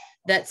other,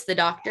 that's the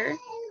Doctor.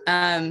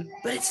 But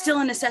it's still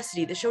a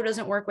necessity. The show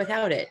doesn't work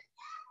without it,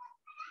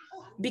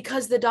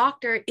 because the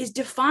Doctor is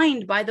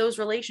defined by those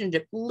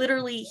relationships.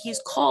 Literally, he's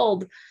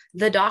called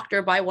the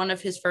Doctor by one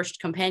of his first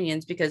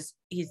companions because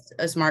he's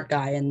a smart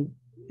guy, and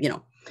you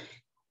know,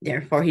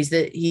 therefore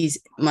he's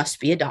must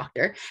be a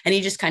doctor, and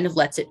he just kind of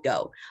lets it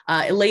go.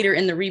 Later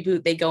in the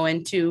reboot, they go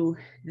into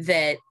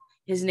that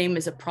his name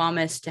is a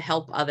promise to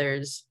help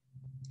others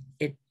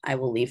I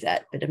will leave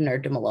that bit of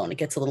nerddom alone. It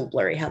gets a little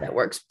blurry how that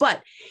works,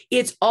 but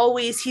it's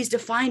always, he's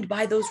defined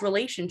by those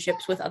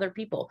relationships with other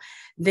people.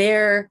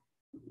 They're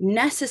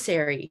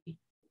necessary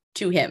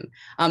to him.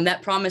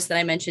 That promise that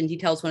I mentioned, he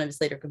tells one of his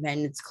later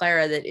companions,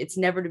 Clara, that it's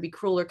never to be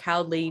cruel or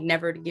cowardly,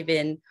 never to give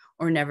in,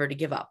 or never to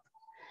give up.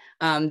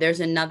 There's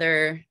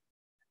another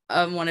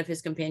one of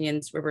his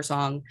companions, River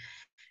Song,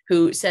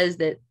 who says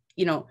that,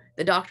 you know,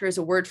 the doctor is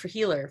a word for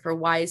healer, for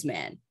wise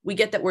man. We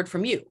get that word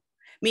from you,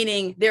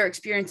 meaning their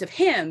experience of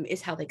him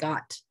is how they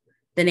got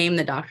the name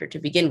the doctor to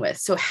begin with.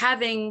 So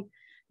having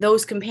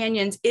those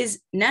companions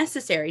is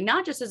necessary,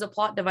 not just as a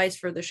plot device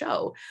for the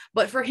show,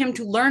 but for him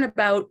to learn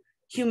about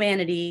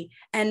humanity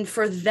and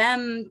for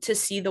them to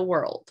see the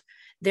world.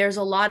 There's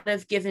a lot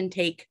of give and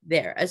take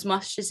there, as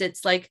much as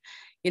it's like,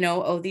 you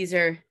know, oh, these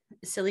are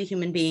silly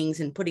human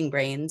beings and pudding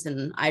brains,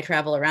 and I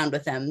travel around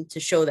with them to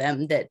show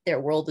them that their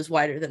world is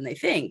wider than they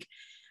think.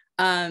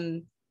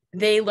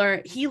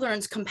 He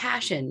learns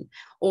compassion,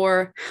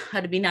 or how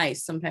to be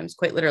nice, sometimes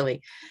quite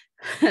literally,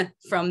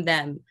 from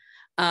them.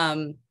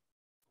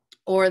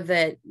 Or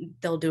that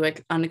they'll do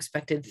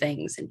unexpected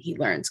things and he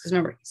learns, because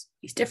remember,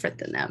 he's different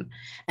than them.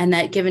 And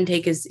that give and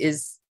take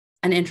is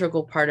an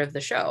integral part of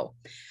the show.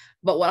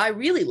 But what I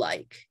really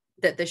like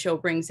that the show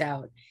brings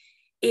out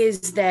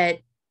is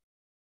that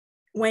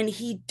when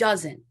he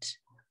doesn't,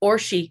 or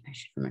she, I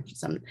should mention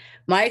something,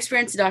 my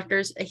experience with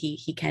doctors,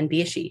 he can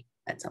be a she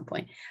at some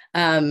point.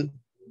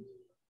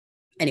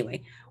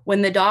 Anyway,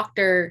 when the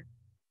doctor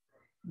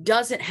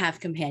doesn't have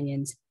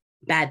companions,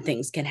 bad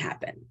things can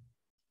happen.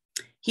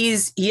 He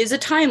is a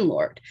Time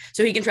Lord,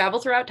 so he can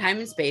travel throughout time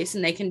and space,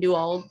 and they can do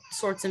all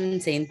sorts of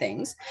insane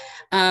things.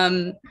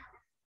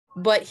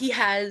 But he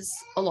has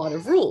a lot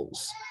of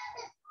rules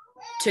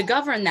to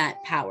govern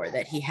that power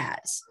that he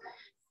has.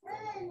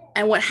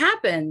 And what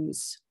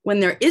happens when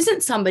there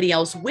isn't somebody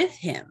else with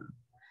him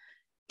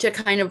to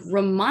kind of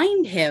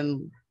remind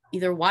him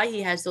either why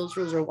he has those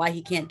rules or why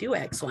he can't do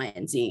X, Y,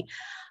 and Z,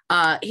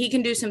 he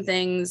can do some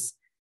things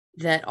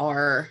that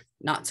are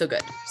not so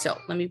good. So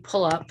let me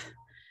pull up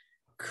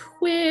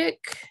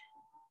quick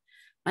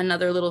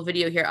another little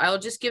video here. I'll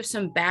just give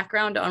some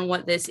background on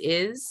what this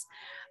is.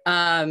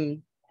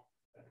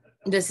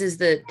 This is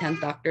the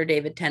 10th Doctor,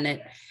 David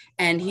Tennant,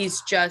 and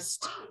he's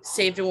just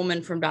saved a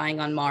woman from dying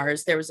on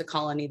Mars. There was a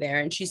colony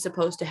there, and she's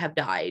supposed to have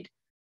died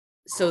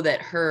so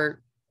that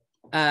her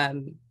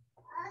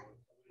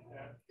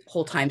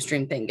whole time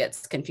stream thing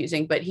gets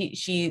confusing. But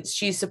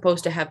she's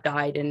supposed to have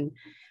died, and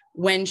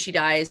when she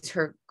dies,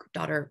 her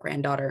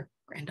granddaughter,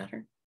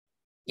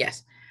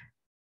 yes.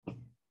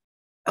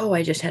 Oh,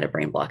 I just had a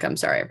brain block. I'm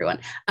sorry, everyone.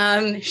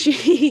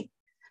 She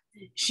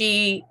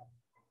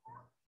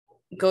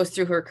goes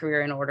through her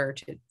career in order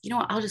to, you know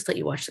what, I'll just let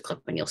you watch the clip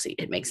and you'll see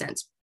it makes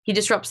sense. He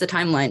disrupts the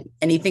timeline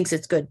and he thinks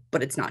it's good,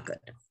 but it's not good.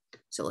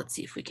 So let's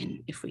see if we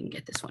can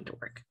get this one to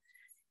work.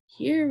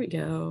 Here we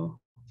go.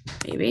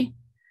 Maybe.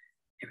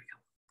 There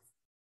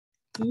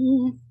we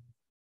go.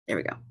 There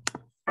we go.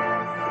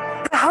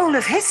 The whole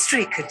of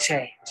history could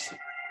change.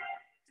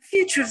 The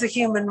future of the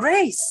human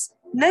race.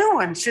 No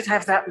one should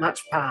have that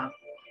much power.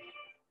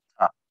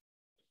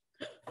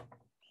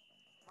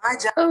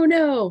 Oh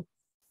no.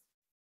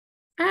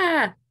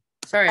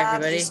 Sorry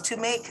everybody. Is to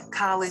make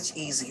college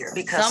easier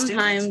because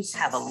sometimes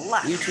have a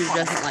lot. YouTube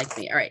doesn't like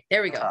me. All right,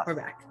 there we go. We're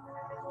back.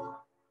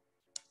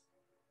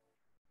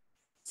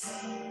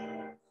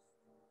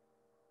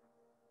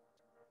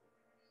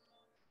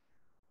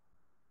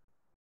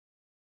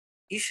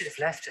 You should have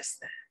left us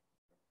there.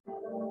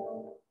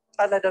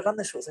 I've done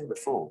this sort of thing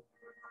before.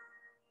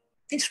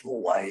 In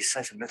small ways,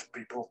 save some little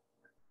people.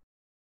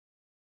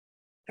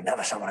 But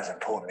never someone as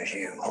important as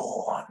you.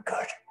 Oh, I'm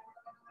good.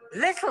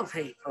 Little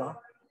people?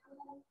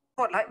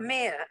 What, like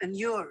Mia and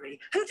Yuri?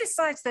 Who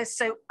decides they're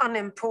so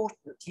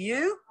unimportant?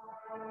 You?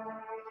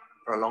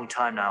 For a long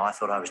time now, I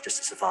thought I was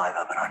just a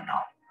survivor, but I'm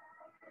not.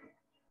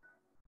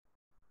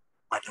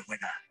 I'm the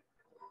winner.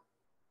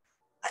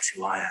 That's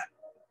who I am.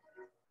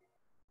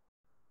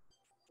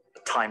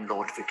 The Time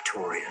Lord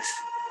victorious.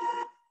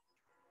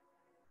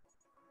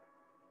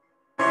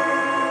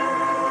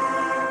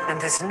 And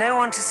there's no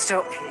one to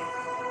stop you.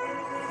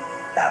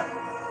 No.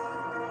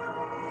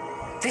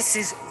 This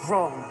is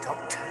wrong,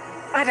 Doctor.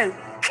 I don't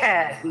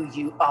care who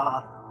you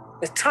are.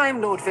 The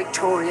Time Lord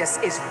victorious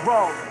is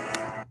wrong.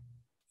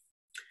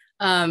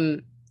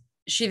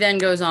 She then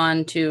goes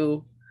on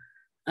to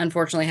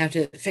unfortunately have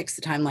to fix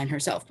the timeline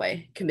herself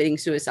by committing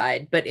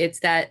suicide. But it's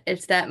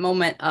that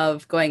moment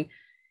of going,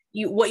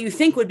 what you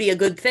think would be a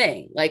good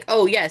thing, like,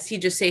 oh yes, he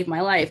just saved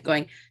my life,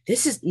 going,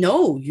 this is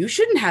no, you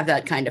shouldn't have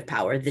that kind of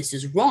power, this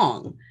is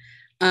wrong.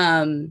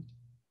 And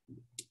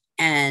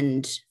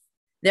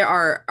there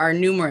are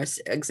numerous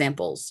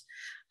examples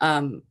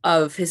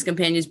of his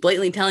companions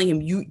blatantly telling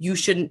him, you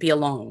shouldn't be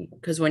alone,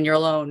 because when you're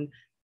alone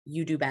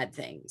you do bad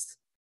things.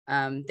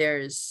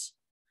 There's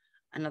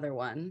another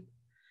one.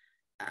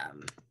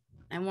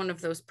 I'm one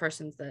of those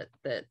persons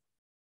that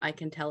I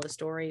can tell a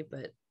story,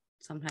 but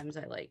sometimes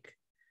I like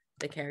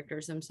the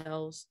characters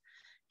themselves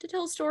to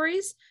tell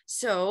stories.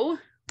 So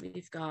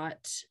we've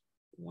got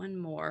one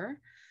more.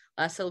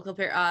 Silico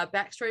pair.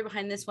 Backstory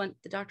behind this one: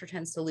 the Doctor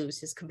tends to lose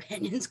his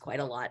companions quite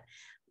a lot,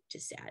 which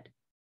is sad.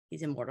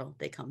 He's immortal.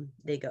 They come,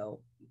 they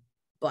go.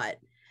 But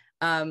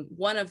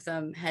one of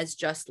them has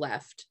just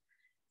left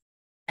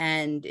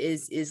and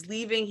is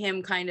leaving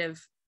him kind of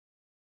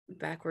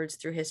backwards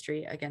through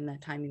history. Again,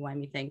 that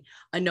timey-wimey thing.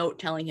 A note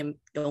telling him,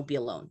 don't be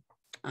alone.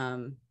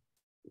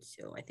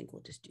 So I think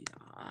we'll just do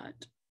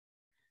that.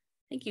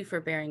 Thank you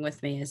for bearing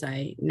with me as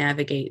I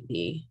navigate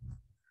the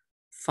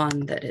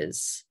fun that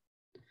is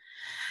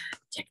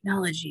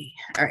technology.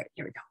 All right,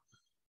 here we go.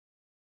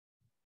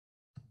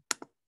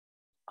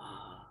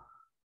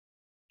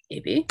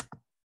 Maybe.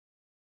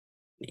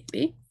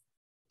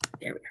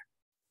 There we are.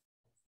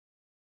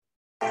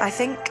 I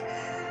think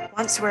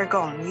once we're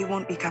gone, you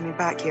won't be coming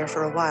back here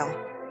for a while.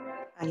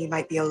 And you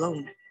might be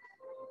alone,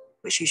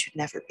 which you should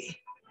never be.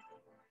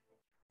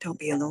 Don't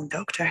be alone,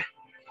 Doctor.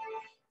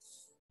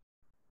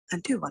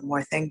 And do one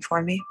more thing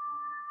for me.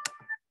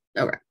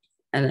 Okay.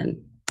 And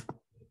then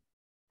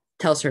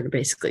tells her to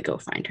basically go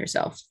find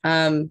herself.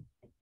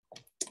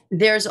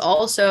 There's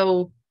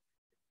also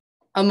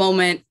a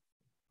moment,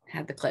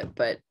 had the clip,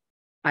 but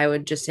I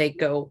would just say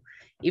go,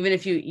 even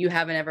if you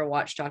haven't ever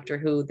watched Doctor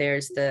Who,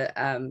 there's the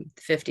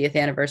 50th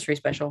anniversary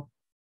special.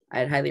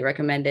 I'd highly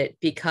recommend it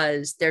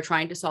because they're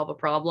trying to solve a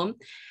problem.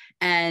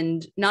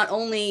 And not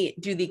only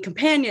do the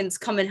companions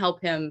come and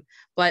help him,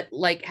 but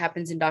like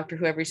happens in Doctor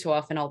Who every so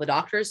often, all the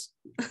doctors,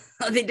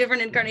 the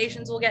different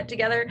incarnations will get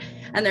together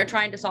and they're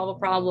trying to solve a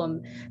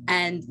problem.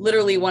 And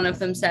literally one of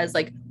them says,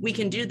 like, we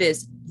can do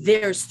this.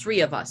 There's 3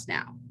 of us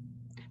now.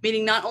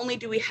 Meaning not only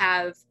do we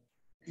have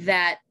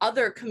that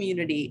other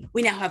community,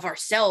 we now have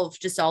ourselves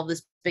to solve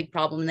this big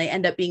problem. And they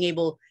end up being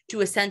able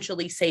to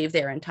essentially save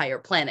their entire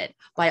planet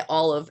by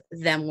all of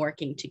them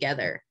working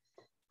together.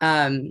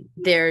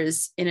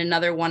 There's in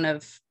another one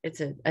of,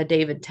 it's a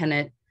David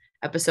Tennant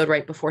episode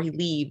right before he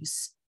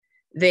leaves,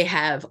 they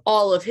have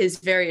all of his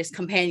various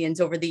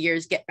companions over the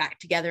years get back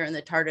together in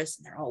the TARDIS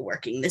and they're all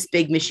working this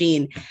big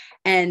machine.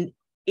 And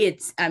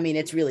it's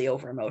really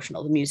over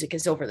emotional. The music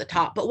is over the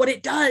top, but what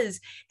it does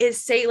is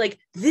say, like,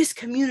 this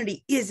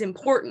community is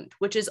important,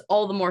 which is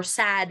all the more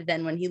sad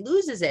than when he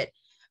loses it.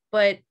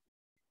 But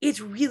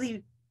it's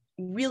really,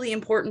 really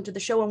important to the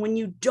show. And when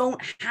you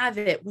don't have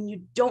it, when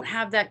you don't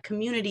have that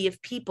community of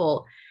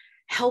people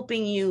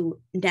helping you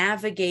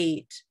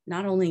navigate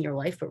not only your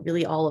life, but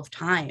really all of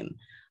time,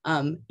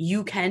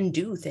 you can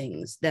do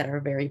things that are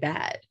very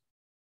bad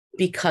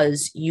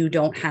because you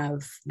don't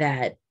have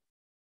that.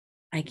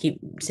 I keep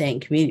saying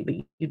community,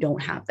 but you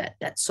don't have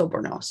that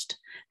soberness,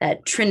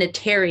 that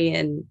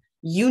Trinitarian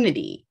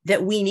unity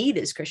that we need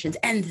as Christians.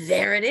 And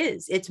there it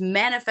is. It's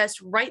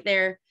manifest right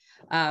there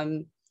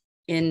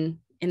in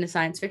a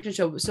science fiction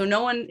show. So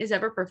no one is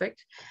ever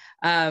perfect.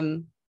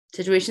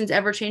 Situations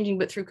ever changing,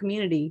 but through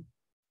community,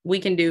 we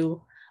can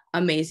do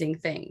amazing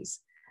things.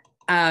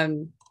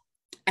 And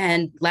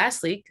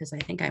lastly, because I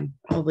think I'm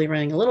probably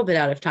running a little bit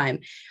out of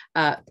time,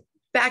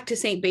 back to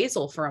St.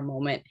 Basil for a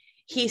moment.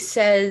 He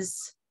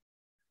says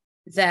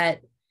that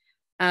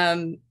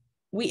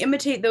we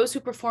imitate those who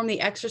perform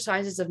the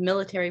exercises of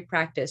military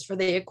practice, for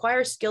they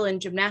acquire skill in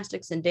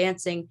gymnastics and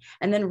dancing,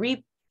 and then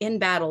reap in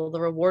battle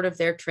the reward of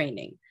their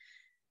training.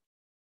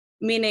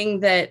 Meaning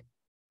that,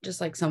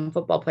 just like some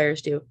football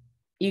players do,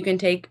 you can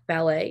take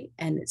ballet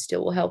and it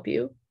still will help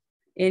you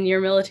in your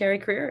military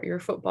career, your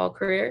football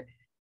career.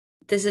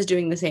 This is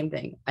doing the same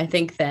thing. I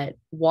think that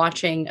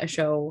watching a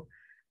show,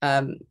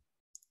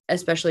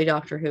 especially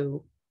Doctor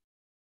Who,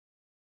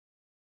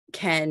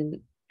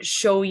 can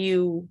show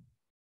you,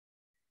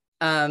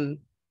 what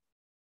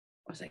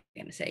was I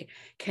going to say?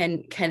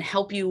 Can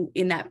help you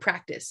in that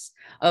practice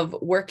of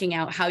working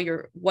out how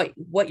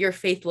what your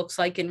faith looks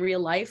like in real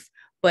life,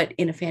 but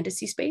in a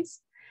fantasy space,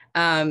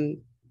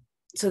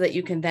 so that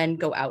you can then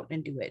go out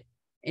and do it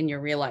in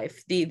your real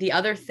life. The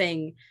other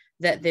thing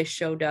that this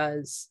show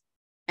does,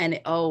 and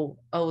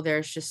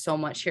there's just so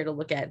much here to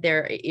look at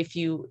there. If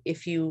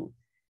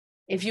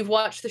you've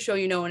watched the show,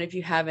 you know, and if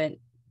you haven't,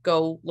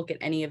 go look at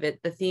any of it.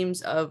 The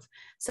themes of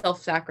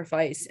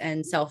self-sacrifice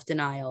and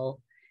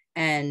self-denial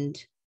and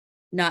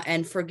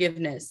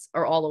forgiveness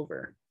are all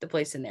over the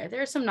place in there.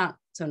 There are some not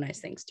so nice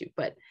things too,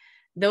 but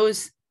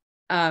those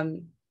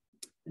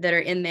that are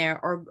in there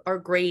are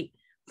great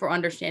for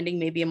understanding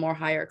maybe a more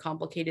higher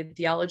complicated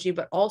theology,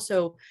 but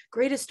also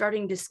great at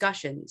starting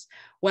discussions.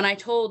 When I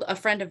told a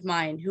friend of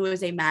mine who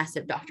is a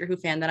massive Doctor Who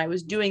fan that I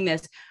was doing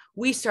this,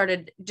 we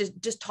started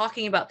just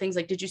talking about things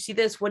like, did you see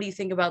this? What do you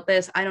think about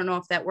this? I don't know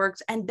if that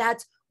works. And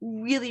that's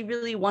really,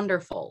 really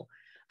wonderful.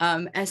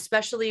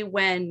 Especially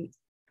when,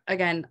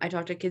 again, I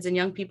talk to kids and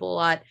young people a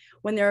lot,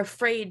 when they're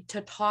afraid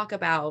to talk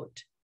about,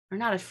 or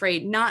not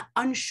afraid, not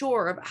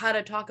unsure of how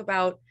to talk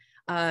about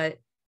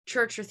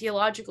church or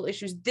theological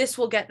issues. This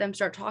will get them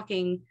start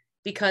talking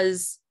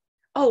because,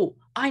 oh,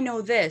 I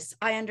know this.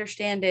 I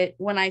understand it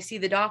when I see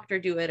the doctor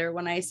do it, or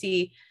when I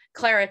see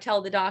Clara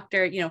tell the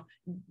doctor, you know,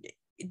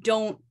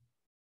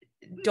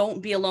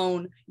 don't be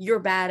alone. You're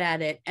bad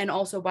at it. And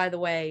also, by the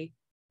way,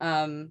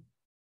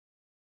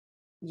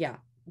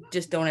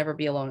 just don't ever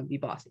be alone and be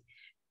bossy.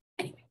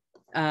 Anyway,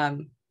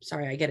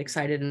 Sorry, I get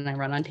excited and I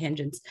run on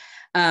tangents.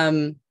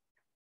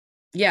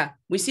 Yeah,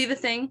 we see the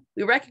thing,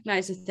 we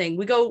recognize the thing,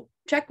 we go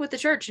check with the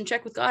church and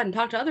check with God and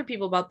talk to other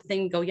people about the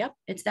thing and go, yep,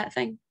 it's that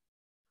thing.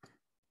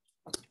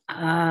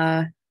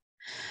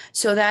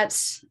 So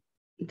that's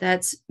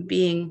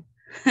being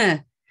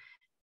the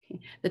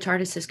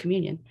TARDIS's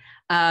communion.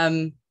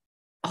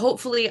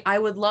 Hopefully, I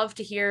would love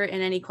to hear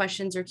in any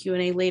questions or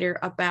Q&A later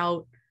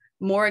about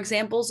more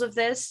examples of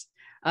this.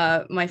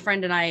 My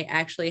friend and I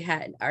actually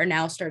are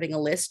now starting a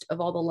list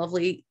of all the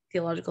lovely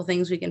theological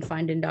things we can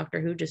find in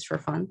Doctor Who just for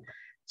fun.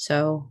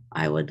 So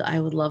I would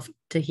love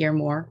to hear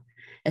more,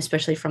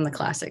 especially from the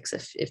classics,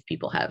 if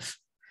people have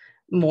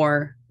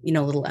more,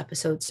 little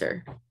episodes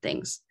or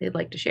things they'd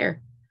like to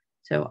share.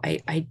 So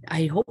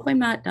I hope I'm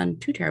not done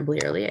too terribly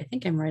early. I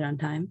think I'm right on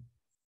time.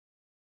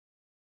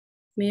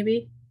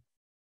 Maybe.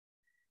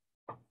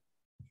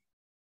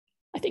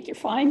 I think you're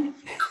fine.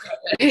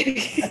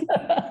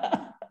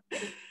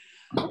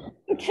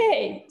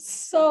 Okay,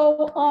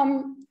 so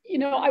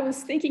I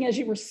was thinking as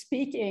you were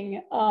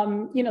speaking,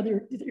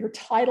 your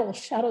title,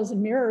 Shadows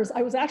and Mirrors,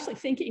 I was actually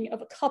thinking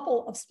of a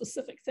couple of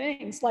specific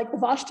things, like the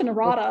Vashta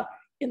Narada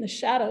in the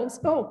shadows.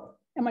 Oh,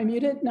 am I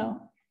muted?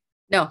 No.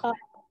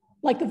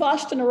 Like the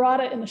Vashta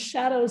Narada in the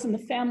shadows in the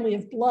Family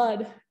of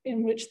Blood,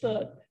 in which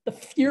the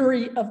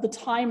fury of the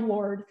Time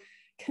Lord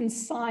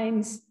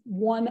consigns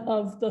one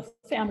of the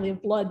Family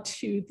of Blood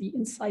to the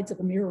insides of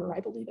a mirror, I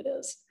believe it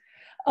is.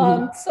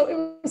 So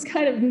it was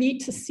kind of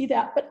neat to see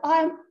that. But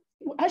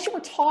as you were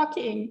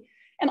talking,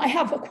 and I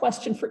have a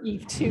question for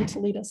Eve too to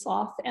lead us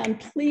off, and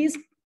please,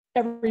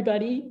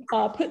 everybody,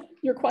 put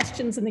your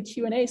questions in the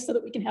Q&A so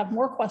that we can have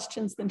more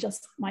questions than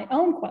just my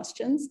own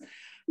questions.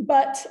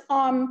 But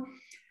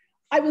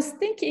I was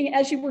thinking,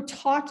 as you were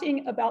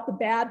talking about the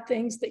bad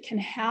things that can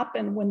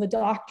happen when the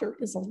Doctor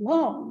is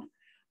alone,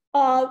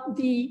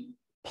 the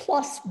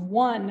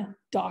 +1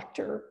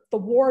 Doctor, the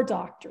War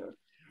Doctor,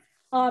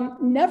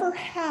 never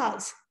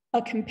has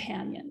a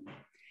companion.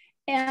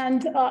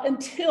 And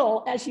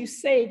until, as you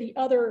say, the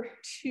other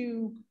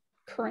 2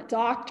 current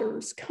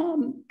Doctors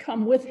come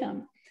with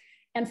him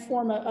and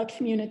form a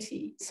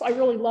community. So I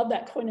really love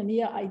that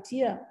koinonia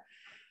idea.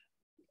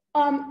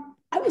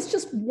 I was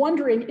just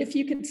wondering if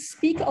you could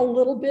speak a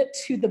little bit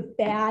to the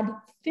bad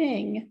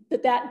thing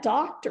that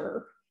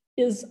Doctor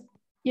is,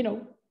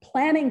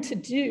 planning to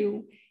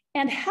do,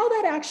 and how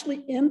that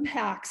actually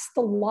impacts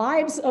the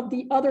lives of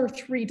the other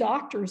 3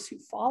 Doctors who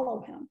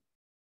follow him.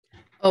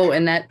 Oh,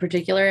 in that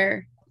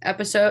particular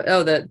episode?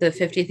 Oh, the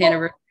 50th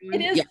anniversary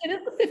one? It is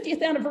the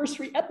 50th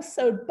anniversary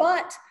episode,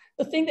 but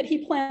the thing that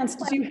he plans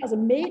to do has a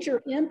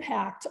major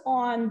impact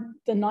on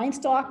the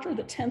 9th Doctor,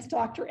 the 10th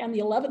Doctor, and the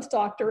 11th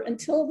Doctor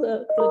until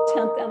the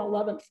 10th and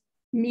 11th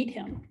meet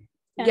him.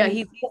 And yeah,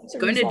 he's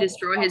going to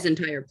destroy his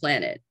entire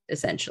planet,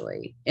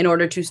 essentially, in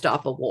order to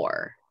stop a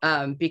war.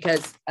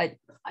 Because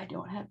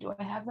do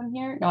I have them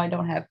here? No, I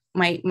don't have.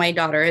 My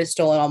daughter has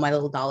stolen all my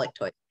little Dalek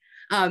toys.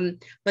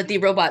 But the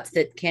robots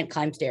that can't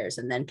climb stairs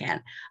and then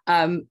can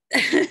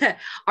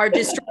are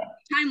destroying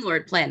the Time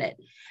Lord planet.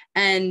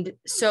 And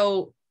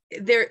so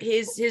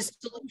his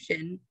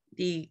solution,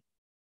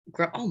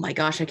 oh my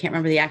gosh, I can't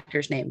remember the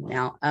actor's name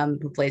now,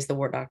 who plays the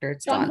War Doctor.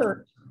 It's John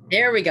Hurt.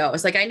 There we go.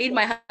 It's like, I need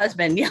my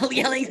husband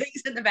yelling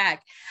things in the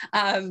back.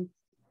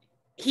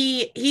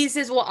 He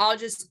says, well, I'll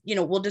just,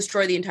 we'll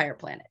destroy the entire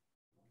planet.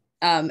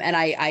 And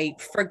I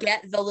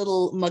forget the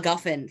little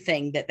MacGuffin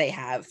thing that they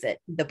have that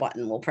the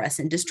button will press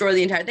and destroy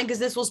the entire thing, because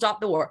this will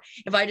stop the war.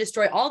 If I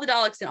destroy all the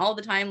Daleks and all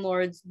the Time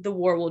Lords, the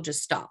war will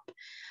just stop.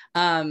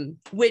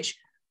 Which,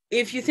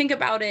 if you think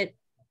about it,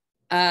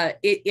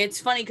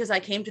 it's funny because I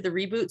came to the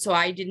reboot, so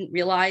I didn't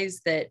realize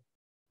that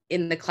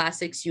in the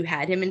classics you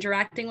had him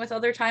interacting with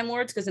other Time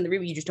Lords, because in the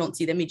reboot you just don't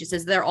see them. He just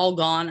says, they're all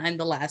gone, I'm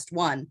the last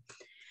one.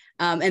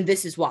 And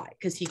this is why,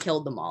 because he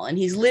killed them all. And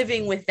he's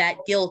living with that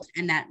guilt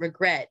and that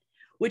regret,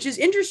 which is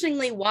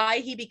interestingly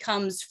why he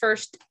becomes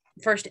first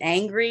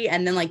angry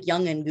and then like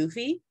young and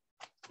goofy,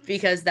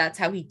 because that's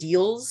how he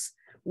deals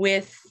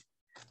with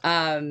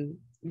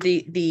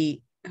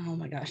the oh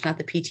my gosh, not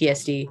the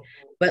PTSD,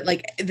 but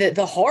like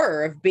the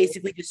horror of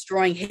basically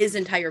destroying his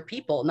entire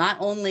people, not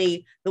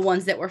only the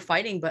ones that were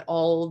fighting, but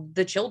all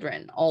the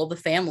children, all the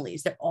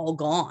families, they're all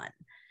gone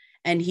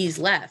and he's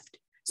left.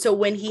 So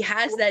when he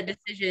has that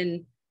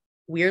decision,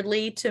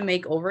 weirdly, to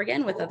make over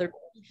again with other people,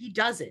 he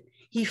does it.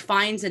 He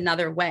finds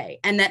another way,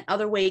 and that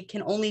other way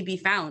can only be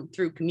found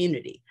through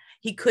community.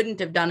 He couldn't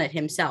have done it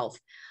himself.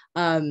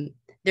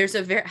 There's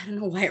I don't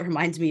know why it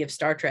reminds me of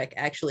Star Trek,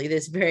 actually,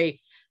 this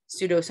very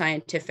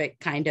pseudoscientific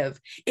kind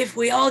of, if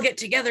we all get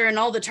together and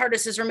all the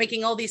TARDISes are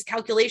making all these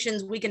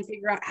calculations, we can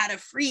figure out how to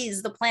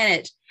freeze the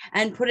planet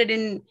and put it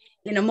in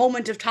a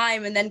moment of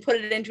time and then put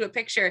it into a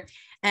picture.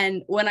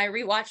 And when I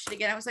rewatched it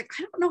again, I was like,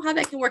 I don't know how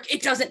that can work.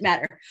 It doesn't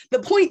matter. The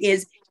point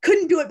is,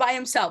 couldn't do it by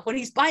himself. When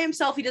he's by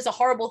himself, he does a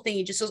horrible thing.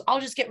 He just goes,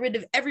 I'll just get rid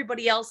of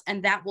everybody else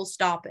and that will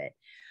stop it.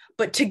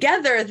 But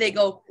together they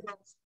go,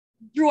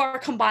 through our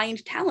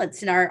combined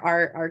talents and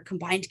our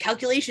combined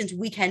calculations,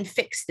 we can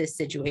fix this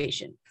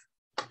situation.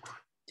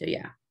 So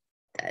yeah,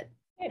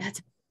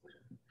 that's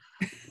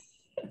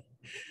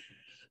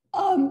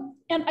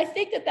And I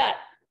think that that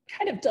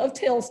kind of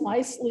dovetails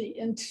nicely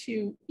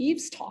into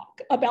Eve's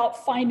talk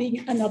about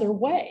finding another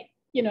way,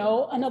 you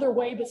know, another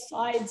way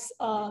besides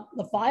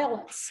the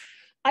violence.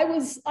 I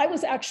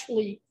was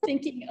actually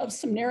thinking of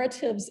some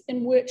narratives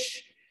in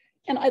which,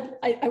 and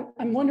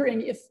I'm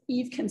wondering if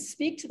Eve can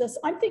speak to this.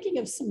 I'm thinking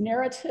of some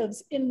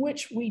narratives in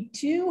which we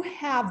do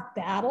have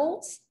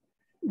battles,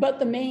 but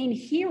the main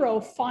hero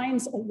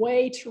finds a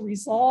way to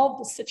resolve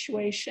the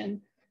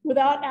situation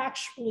without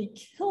actually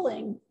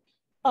killing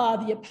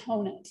the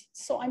opponent.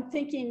 So I'm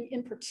thinking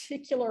in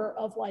particular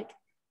of like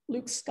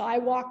Luke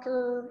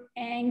Skywalker,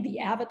 Aang the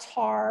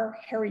Avatar,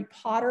 Harry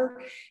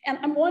Potter. And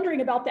I'm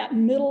wondering about that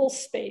middle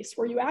space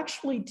where you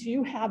actually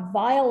do have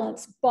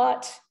violence,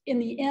 but in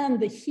the end,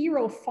 the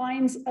hero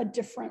finds a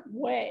different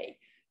way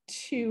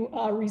to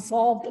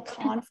resolve the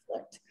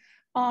conflict.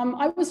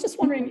 I was just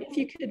wondering if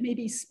you could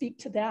maybe speak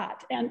to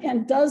that,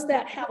 and does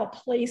that have a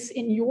place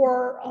in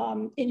your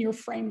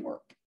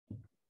framework?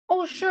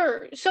 Oh,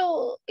 sure.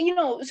 So, you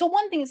know, so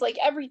one thing is like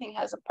everything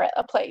has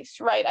a place,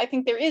 right? I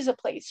think there is a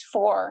place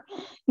for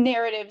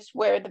narratives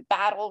where the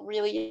battle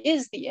really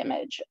is the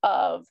image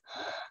of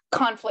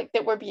conflict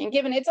that we're being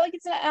given. It's like,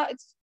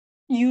 it's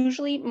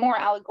usually more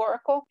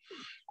allegorical,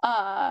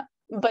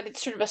 but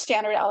it's sort of a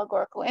standard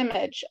allegorical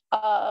image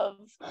of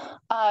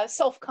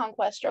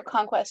self-conquest or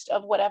conquest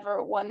of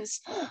whatever one's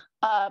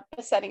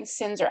besetting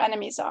sins or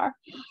enemies are.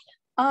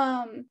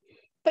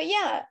 But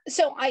yeah,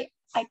 so I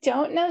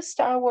don't know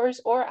Star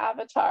Wars or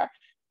Avatar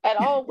at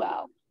all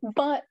well,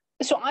 but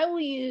so I will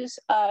use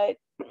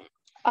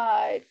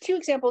two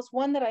examples,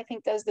 one that I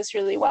think does this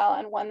really well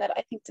and one that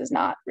I think does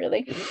not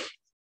really.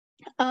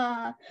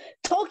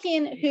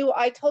 Tolkien, who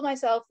I told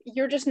myself,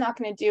 you're just not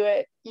going to do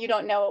it, you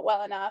don't know it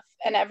well enough,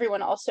 and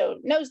everyone also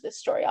knows this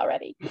story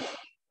already.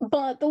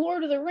 But The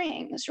Lord of the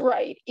Rings,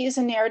 right, is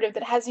a narrative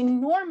that has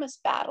enormous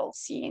battle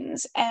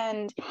scenes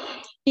and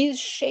is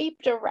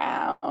shaped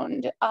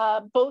around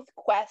both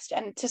quest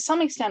and to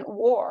some extent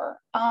war.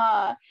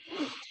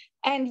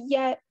 And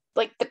yet,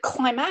 like, the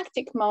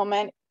climactic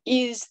moment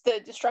is the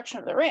destruction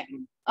of the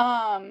ring.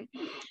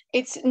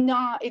 It's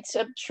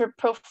a sort of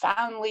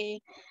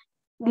profoundly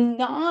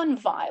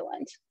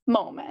non-violent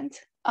moment,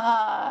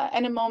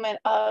 and a moment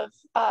of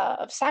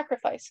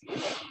sacrifice.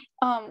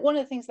 One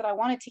of the things that I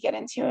wanted to get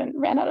into and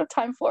ran out of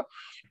time for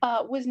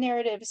was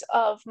narratives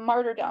of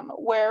martyrdom,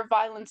 where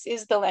violence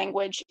is the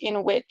language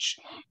in which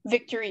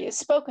victory is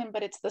spoken,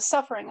 but it's the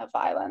suffering of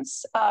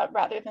violence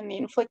rather than the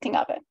inflicting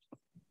of it.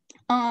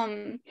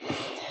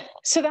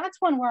 So that's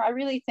one where I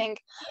really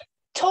think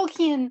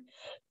Tolkien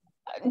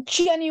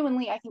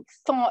genuinely, I think,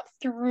 thought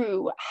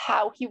through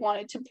how he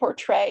wanted to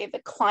portray the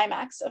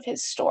climax of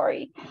his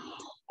story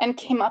and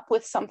came up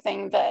with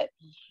something that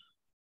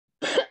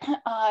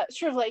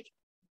sort of like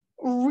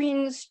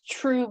rings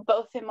true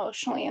both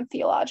emotionally and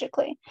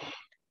theologically.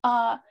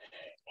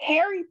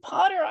 Harry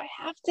Potter, I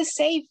have to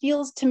say,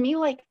 feels to me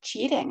like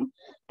cheating,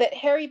 that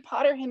Harry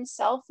Potter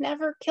himself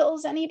never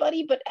kills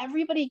anybody, but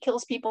everybody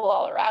kills people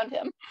all around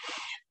him.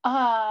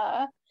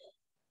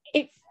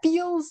 It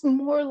feels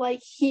more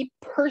like he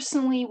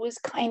personally was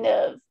kind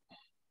of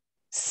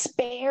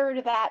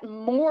spared that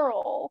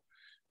moral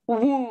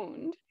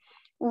wound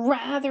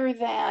rather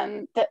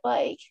than that,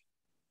 like,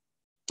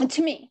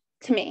 to me,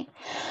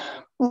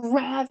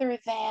 rather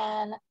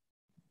than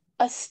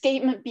a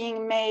statement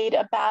being made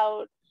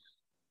about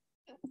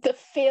the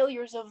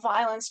failures of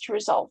violence to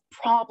resolve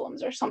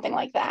problems or something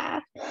like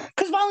that.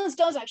 Because violence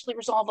does actually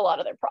resolve a lot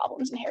of their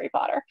problems in Harry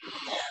Potter.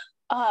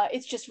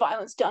 It's just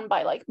violence done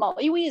by like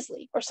Molly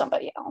Weasley or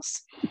somebody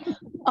else.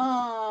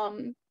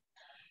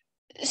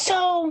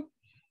 So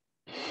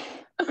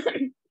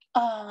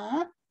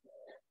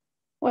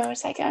where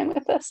was I going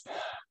with this?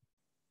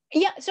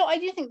 Yeah, so I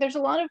do think there's a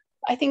lot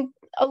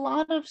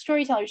of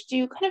storytellers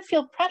do kind of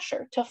feel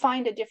pressure to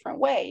find a different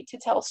way to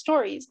tell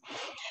stories.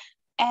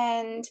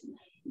 And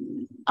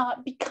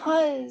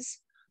because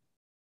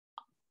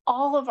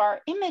all of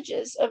our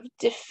images of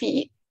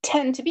defeat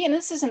tend to be, and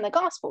this is in the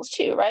Gospels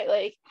too, right?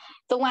 Like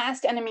the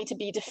last enemy to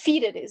be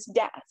defeated is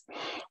death.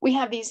 We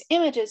have these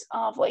images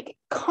of like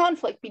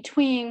conflict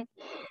between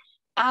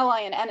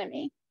ally and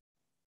enemy.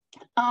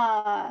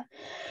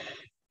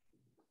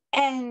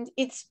 And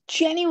it's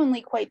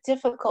genuinely quite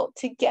difficult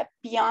to get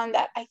beyond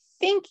that. I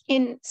think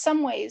in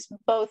some ways,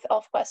 both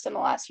ElfQuest and The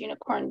Last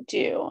Unicorn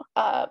do,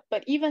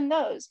 but even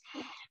those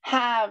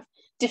have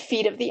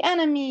defeat of the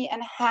enemy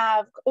and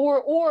have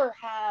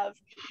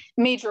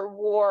major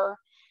war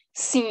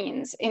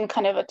scenes in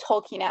kind of a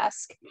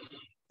Tolkien-esque.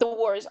 The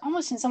war is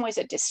almost in some ways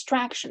a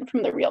distraction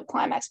from the real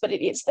climax, but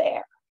it is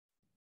there.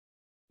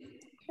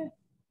 Okay.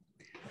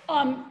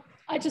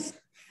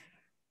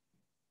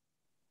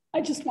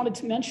 I just wanted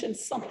to mention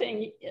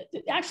something.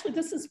 Actually,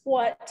 this is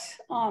what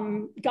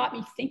got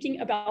me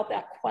thinking about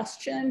that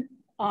question.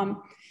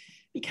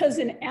 Because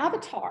in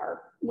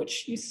Avatar,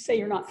 which you say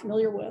you're not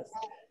familiar with,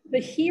 the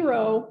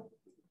hero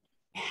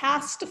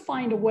has to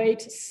find a way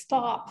to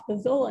stop the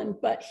villain,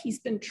 but he's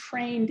been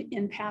trained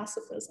in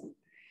pacifism.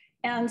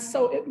 And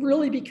so it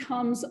really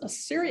becomes a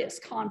serious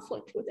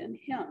conflict within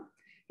him.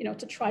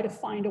 to try to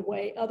find a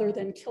way other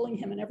than killing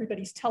him, and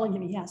everybody's telling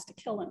him he has to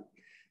kill him.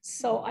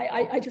 So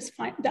I just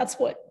find that's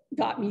what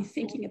got me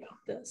thinking about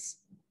this.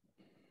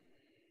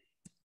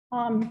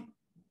 I'm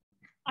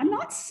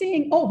not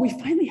seeing, oh, we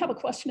finally have a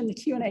question in the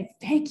Q&A.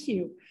 Thank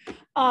you.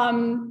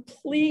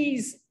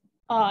 Please,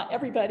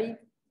 everybody,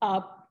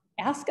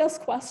 ask us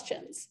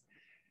questions.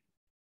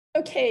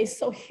 Okay,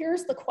 so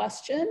here's the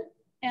question.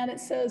 And it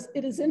says,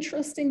 it is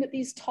interesting that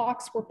these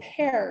talks were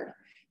paired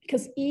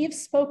because Eve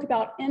spoke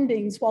about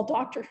endings while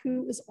Doctor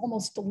Who is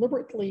almost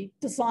deliberately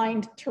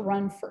designed to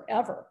run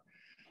forever.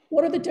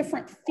 What are the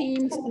different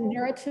themes and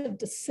narrative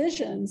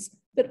decisions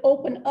that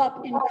open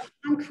up in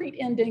concrete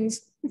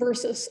endings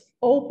versus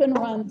open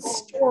run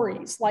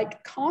stories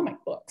like comic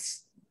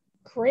books?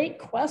 Great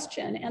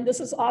question. And this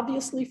is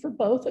obviously for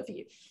both of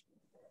you.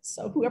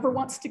 So whoever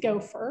wants to go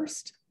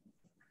first.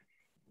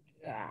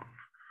 Yeah.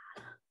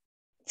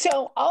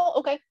 So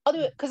I'll do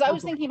it because I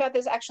was thinking about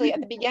this actually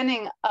at the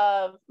beginning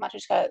of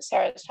Matushka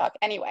Sarah's talk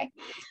anyway.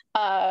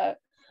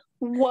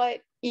 What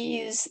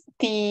is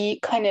the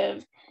kind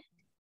of,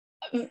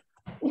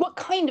 what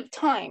kind of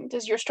time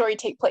does your story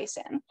take place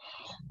in?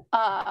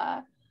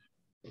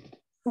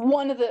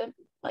 One of the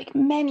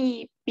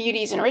many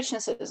beauties and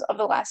richnesses of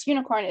The Last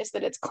Unicorn is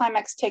that its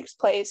climax takes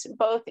place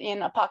both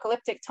in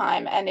apocalyptic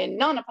time and in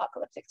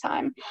non-apocalyptic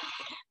time.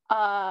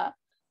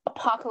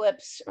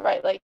 Apocalypse,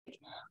 right? Like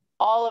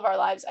all of our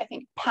lives, I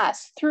think,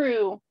 pass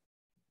through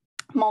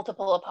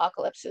multiple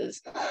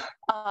apocalypses,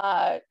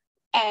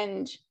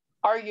 and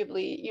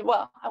arguably,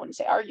 well, I wouldn't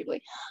say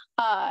arguably,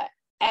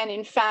 and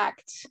in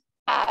fact,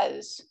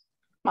 as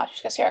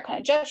Matushka Sarah kind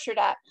of gestured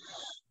at,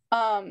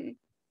 the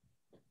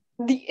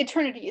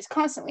eternity is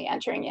constantly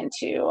entering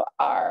into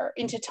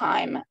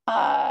time,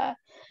 kind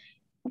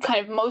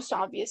of most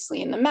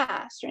obviously in the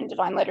Mass or in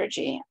Divine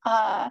Liturgy,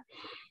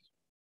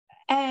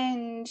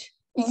 and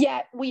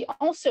yet we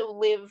also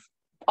live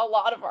a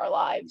lot of our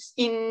lives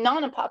in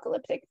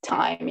non-apocalyptic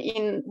time,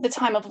 in the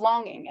time of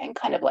longing and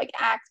kind of like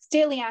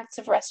daily acts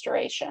of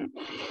restoration,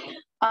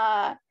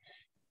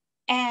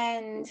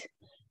 and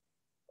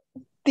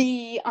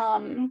the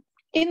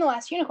in The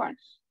Last Unicorn,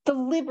 the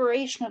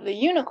liberation of the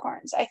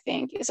unicorns, I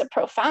think, is a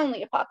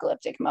profoundly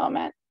apocalyptic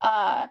moment.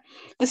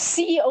 The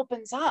sea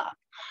opens up,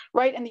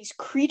 right? And these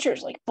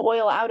creatures like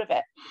boil out of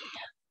it.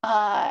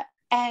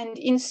 And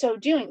in so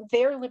doing,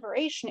 their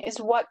liberation is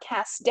what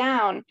casts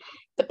down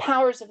the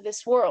powers of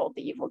this world,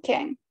 the evil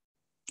king.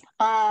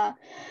 And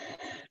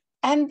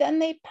then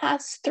they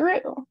pass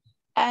through,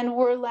 and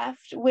we're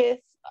left with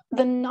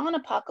the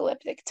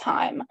non-apocalyptic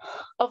time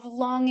of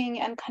longing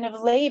and kind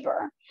of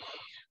labor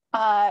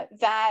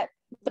that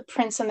the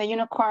prince and the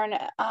unicorn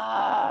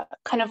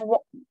kind of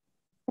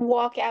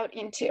walk out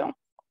into.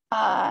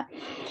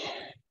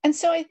 And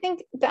so I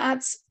think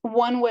that's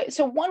one way.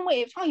 So one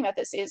way of talking about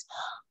this is,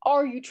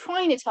 are you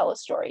trying to tell a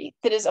story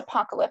that is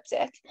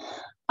apocalyptic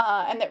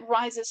and that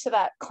rises to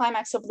that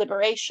climax of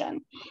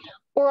liberation?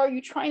 Or are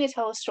you trying to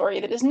tell a story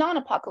that is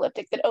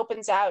non-apocalyptic, that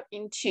opens out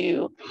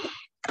into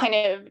kind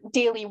of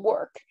daily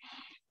work?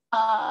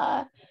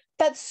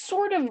 That's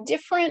sort of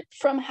different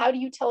from how do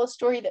you tell a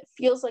story that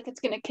feels like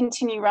it's going to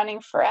continue running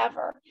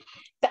forever.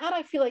 That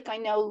I feel like I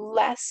know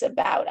less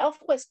about.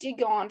 ElfQuest did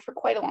go on for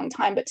quite a long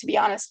time, but to be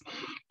honest,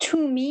 to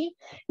me,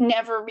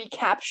 never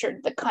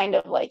recaptured the kind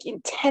of like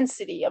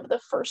intensity of the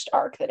first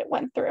arc that it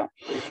went through.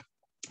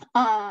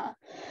 And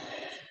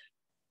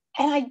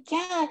I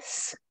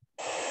guess,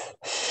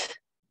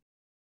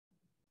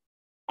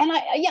 and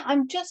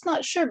I'm just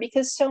not sure,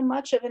 because so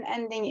much of an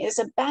ending is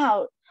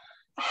about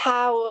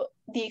how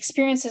the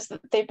experiences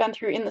that they've been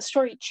through in the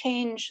story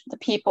change the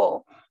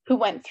people who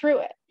went through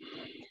it.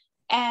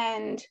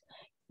 And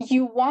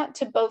you want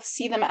to both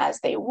see them as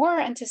they were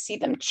and to see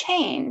them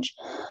change.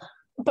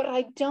 But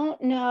I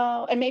don't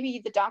know, and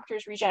maybe the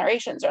Doctor's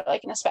regenerations are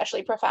like an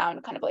especially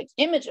profound kind of like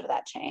image of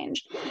that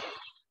change.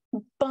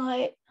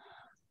 But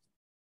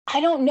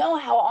I don't know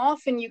how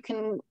often you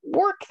can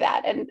work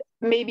that. And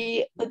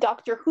maybe the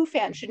Doctor Who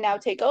fan should now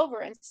take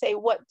over and say,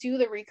 what do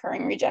the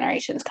recurring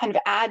regenerations kind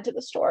of add to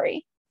the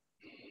story?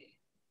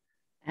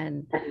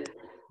 And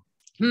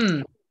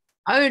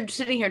I was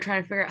sitting here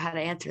trying to figure out how to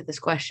answer this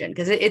question,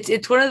 because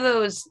it's one of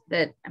those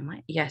that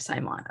yes,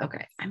 I'm on.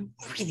 Okay, I'm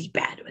really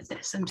bad with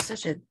this. I'm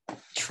such a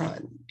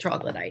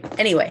troglodyte.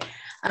 Anyway,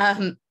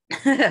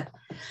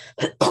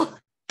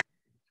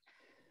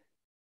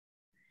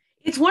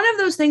 it's one of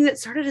those things that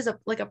started as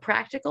a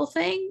practical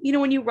thing. You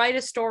know, when you write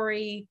a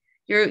story,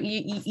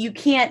 you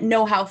can't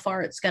know how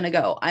far it's going to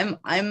go.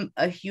 I'm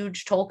a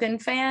huge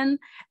Tolkien fan,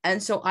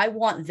 and so I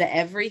want the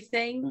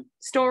everything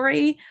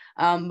story.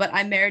 But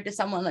I'm married to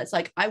someone that's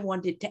like, I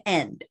want it to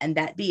end and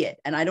that be it.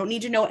 And I don't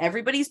need to know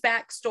everybody's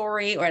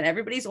backstory or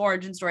everybody's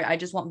origin story. I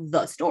just want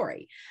the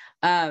story.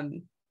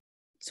 So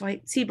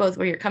I see both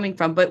where you're coming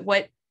from, but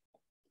what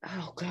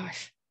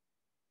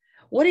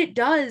it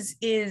does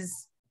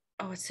is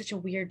oh, it's such a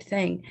weird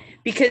thing,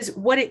 because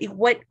what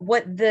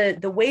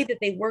the way that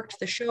they worked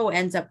the show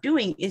ends up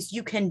doing is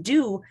you can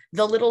do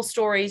the little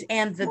stories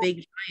and the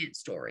big giant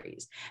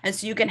stories. And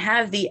so you can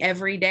have the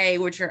everyday,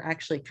 which are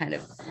actually kind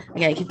of,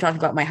 again, I keep talking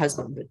about my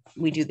husband, but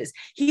we do this.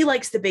 He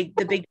likes the big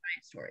giant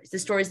stories, the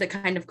stories that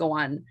kind of go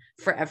on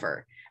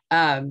forever.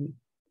 And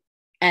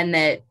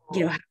that,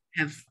 you know,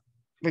 have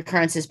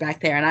recurrences back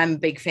there. And I'm a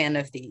big fan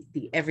of the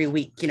every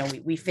week, you know,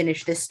 we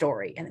finish this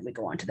story and then we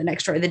go on to the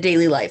next story, the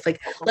daily life.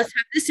 Like, let's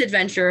have this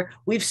adventure.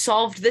 We've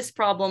solved this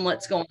problem.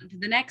 Let's go on to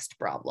the next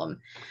problem.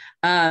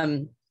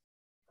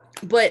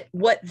 But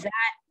what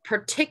that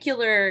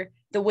particular,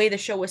 the way the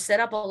show was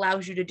set up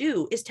allows you to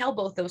do is tell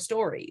both those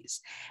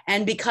stories.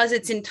 And because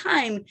it's in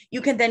time,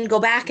 you can then go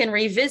back and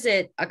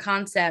revisit a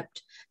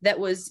concept that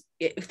was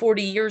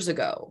 40 years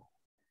ago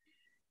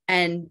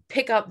and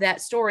pick up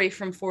that story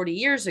from 40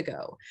 years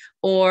ago,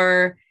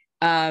 or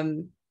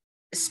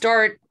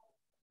start,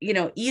 you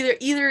know,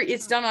 either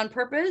it's done on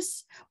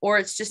purpose or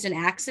it's just an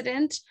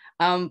accident.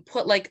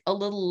 Put like a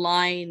little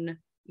line,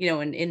 you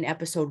know, in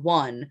episode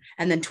 1,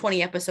 and then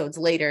 20 episodes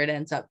later, it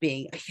ends up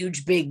being a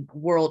huge, big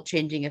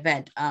world-changing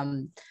event.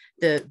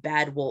 The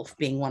Bad Wolf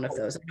being one of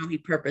those. I know he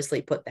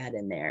purposely put that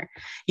in there.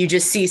 You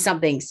just see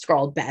something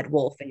scrawled Bad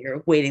Wolf and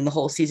you're waiting the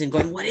whole season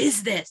going, what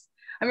is this?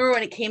 I remember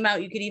when it came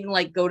out, you could even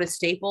like go to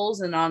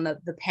Staples, and on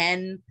the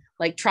pen,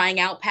 like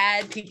trying out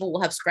pad, people will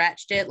have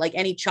scratched it, like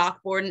any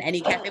chalkboard in any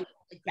cafe,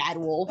 like Bad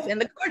Wolf in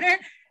the corner.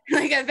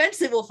 Like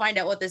eventually we'll find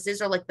out what this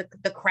is, or like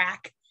the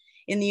crack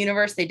in the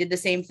universe. They did the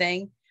same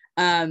thing.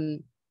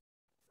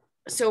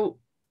 So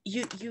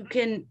you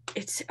can,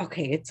 it's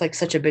okay. It's like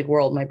such a big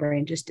world. My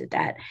brain just did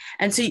that.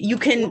 And so you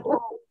can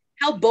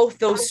tell both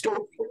those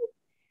stories,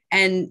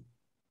 and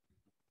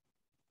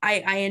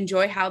I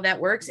enjoy how that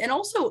works. And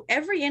also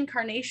every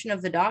incarnation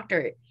of the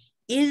Doctor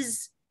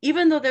is,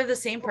 even though they're the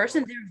same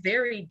person, they're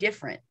very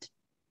different.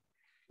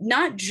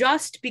 Not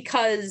just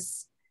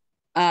because,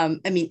 I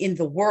mean, in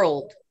the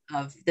world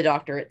of the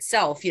Doctor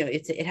itself, you know,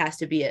 it has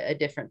to be a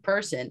different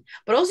person,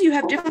 but also you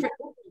have different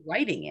people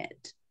writing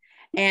it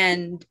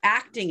and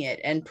acting it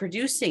and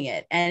producing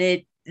it.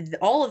 And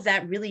all of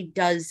that really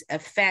does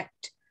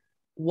affect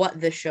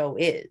what the show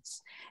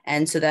is.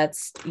 And so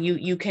that's,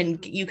 you can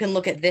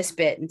look at this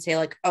bit and say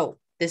like, oh,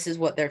 this is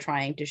what they're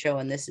trying to show,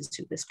 and this is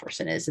who this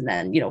person is. And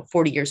then, you know,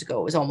 40 years ago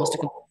it was almost a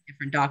completely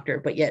different Doctor,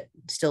 but yet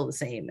still the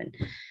same. And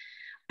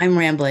I'm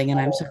rambling, and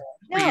I'm sorry.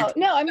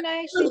 No, I mean,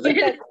 I actually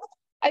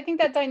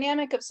think that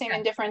dynamic of same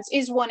indifference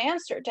is one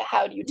answer to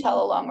how do you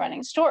tell a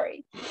long-running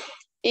story.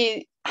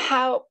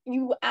 How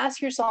you ask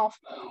yourself,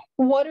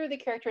 what are the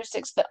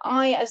characteristics that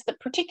I, as the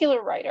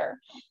particular writer,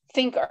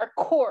 think are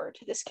core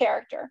to this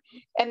character,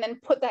 and then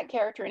put that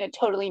character in a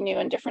totally new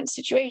and different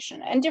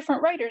situation. And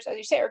different writers, as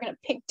you say, are going to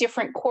pick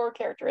different core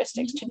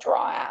characteristics to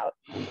draw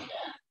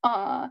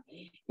out.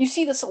 You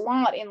see this a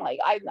lot in, like,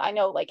 I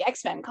know like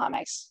X-Men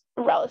comics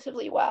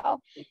relatively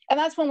well, and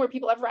that's one where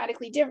people have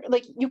radically different,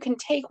 like, you can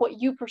take what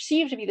you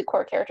perceive to be the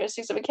core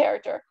characteristics of a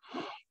character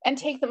and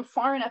take them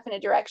far enough in a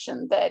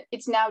direction that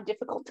it's now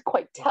difficult to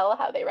quite tell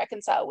how they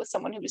reconcile with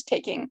someone who was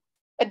taking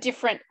a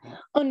different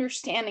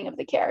understanding of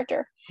the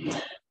character.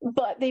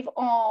 But they've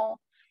all,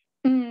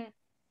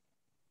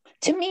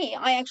 to me,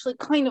 I actually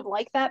kind of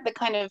like that, the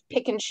kind of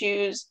pick and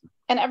choose,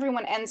 and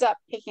everyone ends up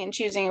picking and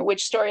choosing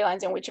which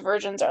storylines and which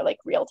versions are like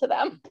real to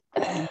them.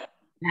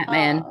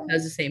 Batman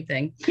does the same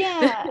thing.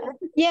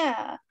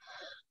 Yeah.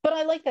 But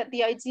I like that,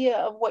 the idea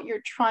of what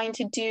you're trying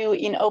to do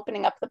in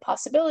opening up the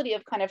possibility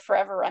of kind of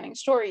forever running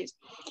stories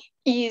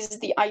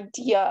is the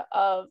idea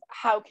of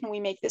how can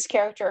we make this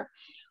character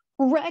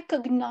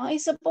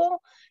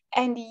recognizable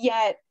and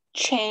yet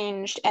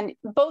changed, and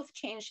both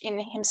changed in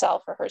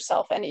himself or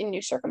herself and in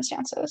new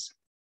circumstances.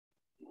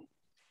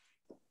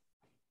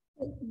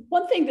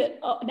 One thing that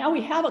now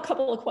we have a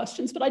couple of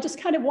questions, but I just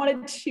kind of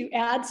wanted to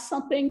add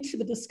something to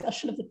the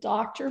discussion of the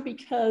Doctor,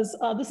 because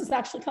this is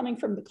actually coming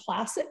from the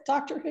classic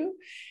Doctor Who,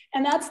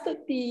 and that's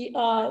that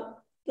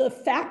the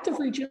fact of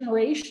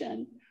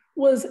regeneration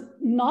was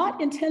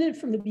not intended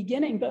from the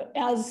beginning, but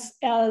as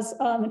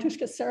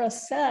Matushka Sarah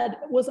said,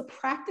 was a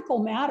practical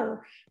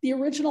matter. The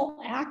original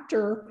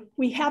actor,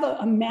 we have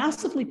a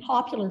massively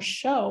popular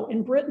show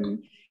in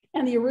Britain,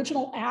 and the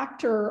original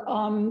actor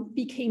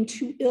became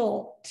too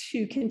ill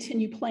to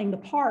continue playing the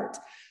part.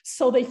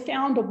 So they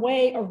found a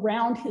way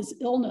around his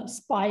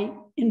illness by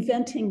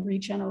inventing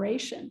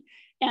regeneration.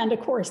 And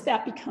of course,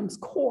 that becomes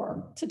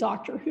core to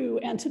Doctor Who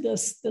and to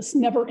this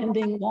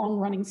never-ending,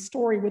 long-running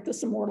story with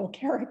this immortal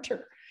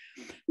character.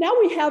 Now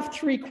we have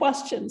 3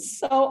 questions.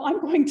 So I'm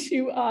going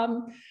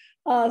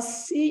to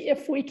see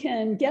if we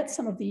can get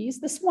some of these.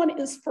 This one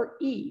is for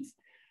Eve.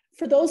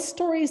 For those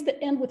stories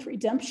that end with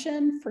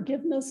redemption,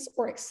 forgiveness,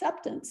 or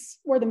acceptance,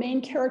 where the main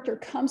character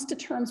comes to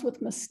terms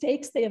with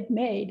mistakes they have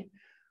made,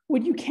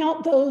 would you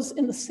count those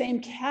in the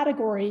same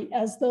category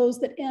as those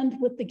that end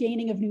with the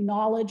gaining of new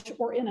knowledge,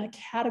 or in a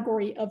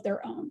category of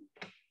their own?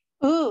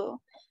 Ooh,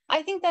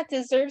 I think that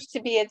deserves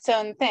to be its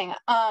own thing.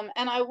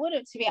 And I would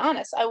have, to be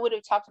honest, I would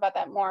have talked about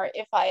that more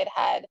if I had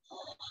had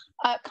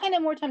kind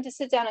of more time to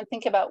sit down and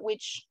think about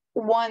which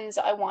ones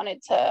I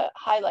wanted to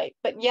highlight.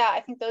 But yeah,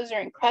 I think those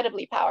are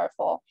incredibly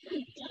powerful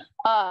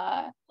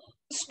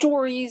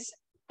stories,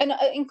 and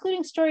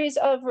including stories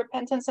of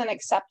repentance and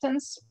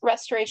acceptance,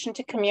 restoration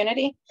to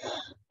community.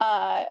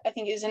 I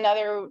think is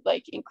another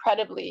like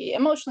incredibly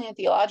emotionally and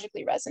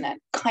theologically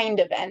resonant kind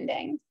of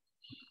ending.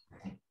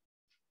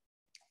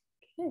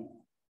 Okay.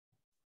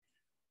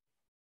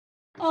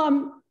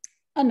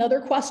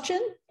 Another question,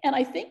 and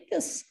I think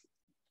this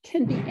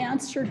can be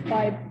answered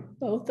by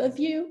both of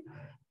you.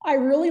 I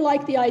really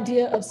like the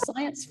idea of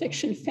science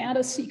fiction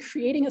fantasy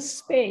creating a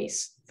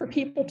space for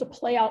people to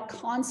play out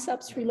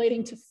concepts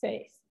relating to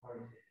faith.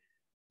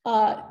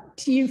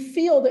 Do you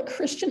feel that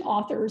Christian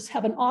authors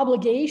have an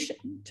obligation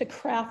to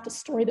craft a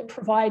story that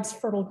provides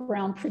fertile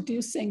ground,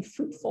 producing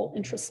fruitful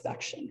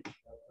introspection?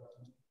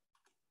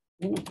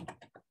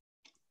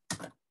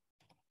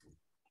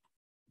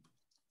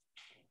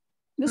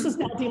 This is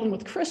now dealing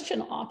with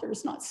Christian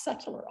authors, not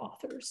secular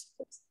authors.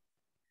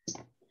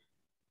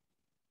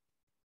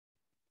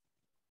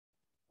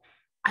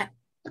 I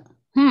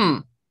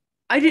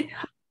think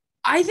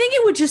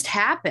it would just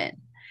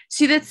happen.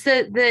 See, that's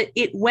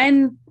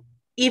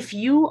if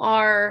you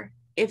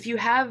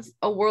have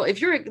a world, if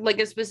you're like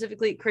a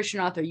specifically Christian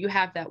author, you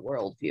have that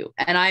worldview.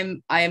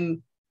 And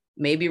I'm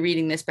maybe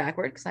reading this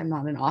backward because I'm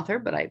not an author,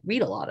 but I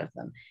read a lot of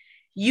them.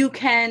 You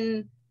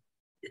can,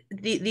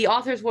 the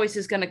author's voice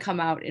is going to come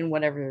out in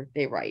whatever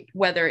they write,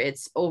 whether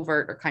it's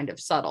overt or kind of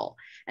subtle.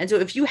 And so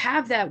if you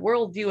have that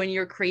worldview and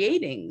you're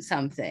creating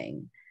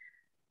something,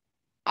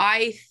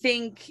 I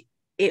think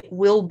it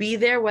will be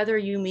there, whether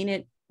you mean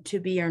it to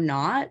be or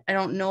not. I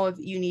don't know if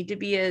you need to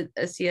be a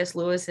C.S.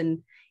 Lewis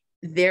and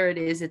there it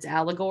is, it's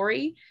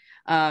allegory,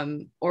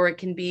 or it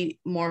can be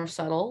more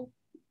subtle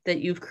that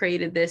you've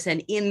created this,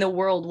 and in the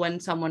world when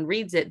someone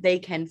reads it, they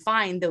can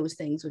find those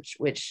things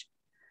which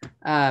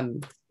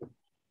then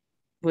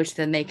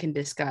they can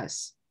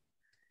discuss.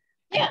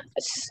 Yeah,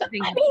 so,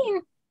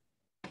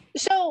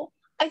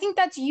 I think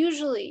that's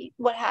usually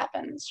what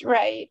happens,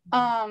 right?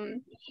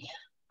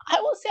 I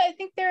will say, I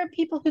think there are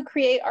people who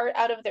create art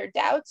out of their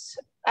doubts,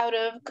 out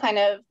of kind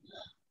of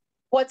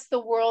what's the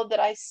world that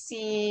I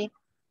see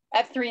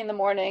at 3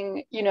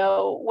 a.m, you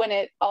know, when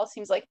it all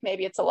seems like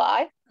maybe it's a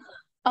lie.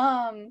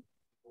 And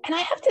I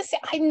have to say,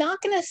 I'm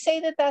not going to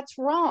say that that's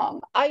wrong.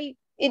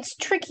 It's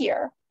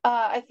trickier.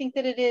 I think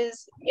that it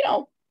is, you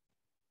know,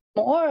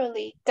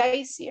 morally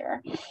dicier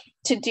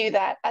to do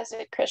that as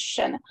a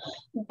Christian,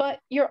 but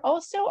you're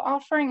also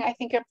offering, I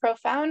think, a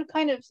profound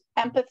kind of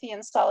empathy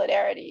and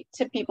solidarity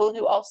to people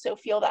who also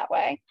feel that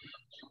way,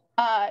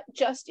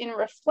 just in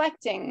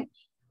reflecting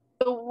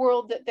the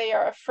world that they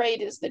are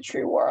afraid is the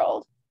true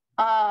world,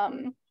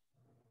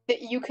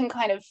 that you can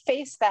kind of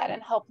face that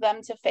and help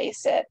them to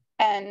face it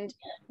and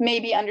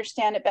maybe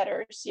understand it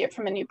better, see it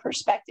from a new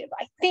perspective.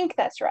 I think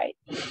that's right.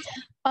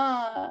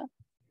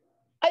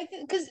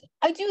 Because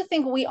I do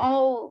think we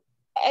all,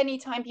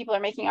 anytime people are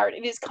making art,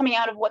 it is coming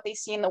out of what they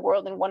see in the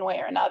world in one way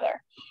or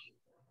another.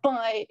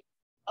 But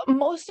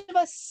most of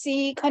us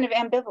see kind of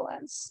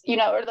ambivalence, you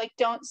know, or like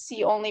don't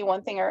see only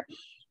one thing. Or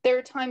there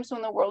are times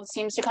when the world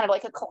seems to kind of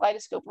like a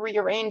kaleidoscope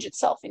rearrange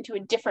itself into a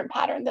different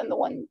pattern than the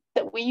one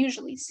that we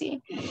usually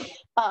see.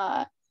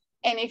 And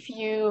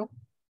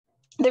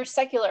there's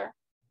secular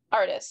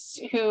artists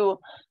who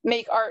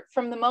make art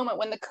from the moment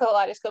when the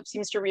kaleidoscope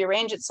seems to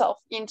rearrange itself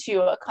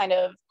into a kind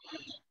of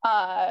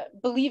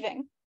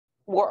believing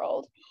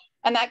world.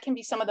 And that can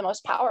be some of the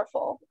most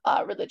powerful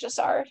religious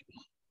art.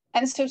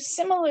 And so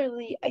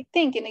similarly, I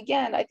think, and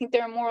again, I think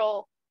there are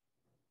moral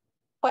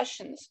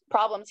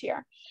problems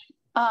here.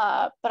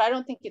 But I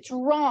don't think it's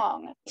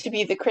wrong to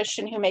be the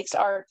Christian who makes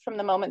art from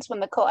the moments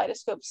when the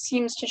kaleidoscope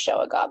seems to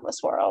show a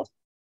godless world.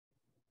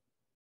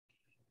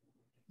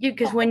 Yeah,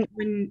 because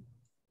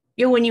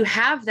when you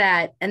have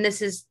that, and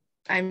this is,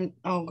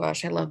 oh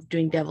gosh, I love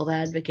doing devil's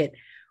advocate.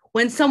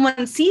 When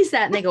someone sees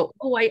that and they go,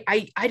 oh,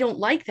 I don't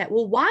like that.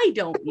 Well, why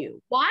don't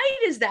you? Why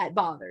does that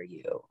bother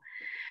you?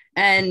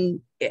 And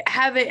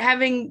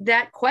having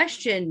that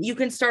question, you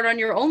can start on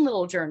your own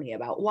little journey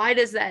about why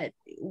does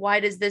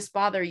this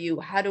bother you?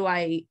 How do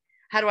I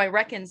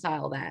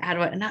reconcile that? How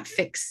do I, not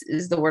fix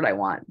is the word I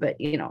want,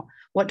 but you know,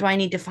 what do I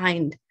need to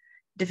find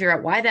to figure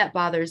out why that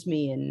bothers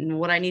me and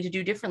what I need to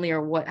do differently,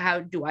 or how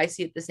do I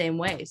see it the same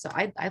way? So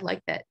I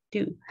like that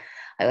too.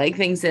 I like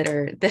things that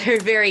are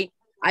very,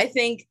 I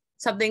think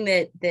something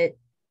that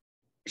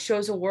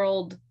shows a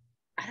world,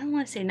 I don't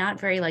want to say not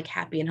very like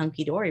happy and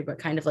hunky-dory, but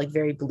kind of like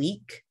very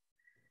bleak.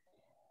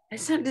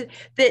 It's not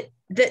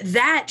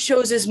that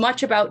shows as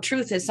much about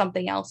truth as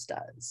something else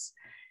does.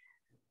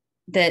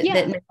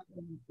 That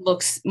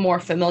looks more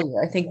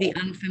familiar. I think the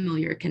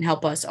unfamiliar can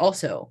help us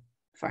also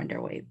find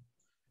our way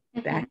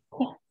back.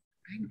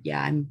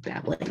 Yeah, I'm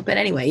babbling, but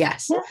anyway,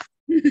 yes.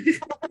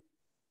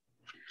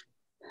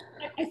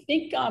 I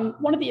think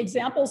one of the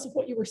examples of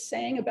what you were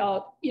saying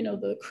about, you know,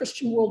 the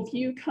Christian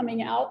worldview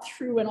coming out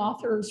through an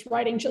author's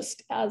writing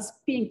just as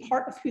being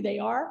part of who they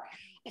are.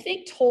 I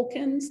think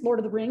Tolkien's Lord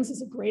of the Rings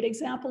is a great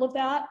example of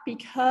that,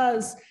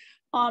 because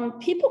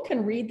People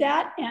can read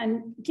that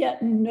and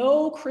get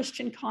no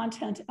Christian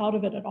content out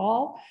of it at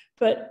all,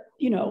 but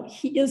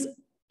he is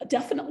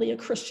definitely a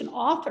Christian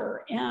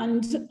author,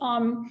 and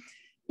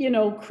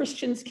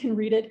Christians can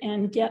read it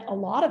and get a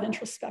lot of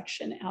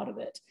introspection out of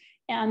it.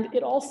 And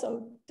it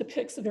also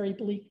depicts a very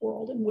bleak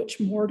world in which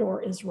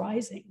Mordor is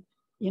rising,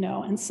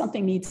 and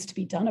something needs to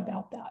be done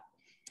about that.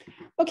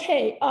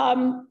 Okay,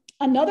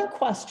 another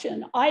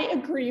question. I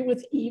agree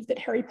with Eve that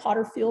Harry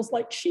Potter feels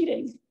like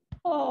cheating.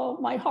 Oh,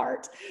 my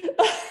heart.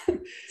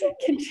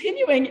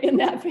 Continuing in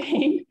that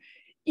vein,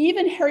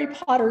 even Harry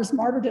Potter's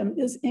martyrdom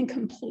is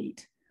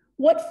incomplete.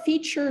 What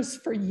features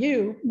for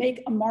you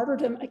make a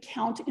martyrdom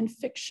account in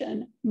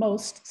fiction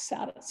most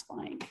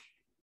satisfying?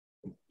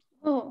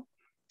 Oh,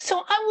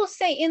 so I will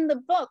say in the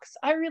books,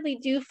 I really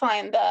do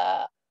find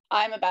the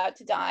I'm about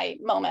to die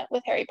moment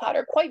with Harry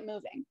Potter quite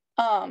moving.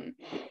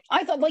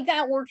 I thought like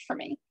that worked for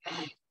me.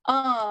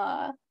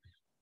 For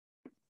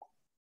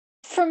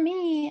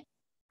me,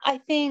 I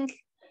think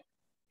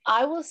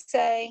I will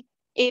say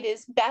it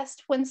is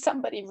best when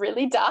somebody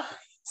really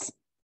dies.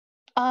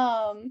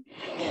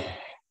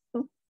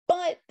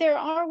 But there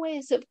are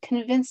ways of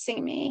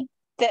convincing me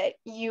that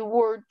you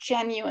were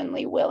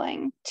genuinely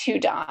willing to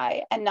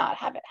die and not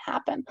have it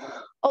happen.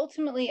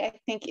 Ultimately, I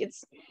think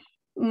it's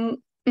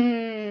trying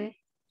to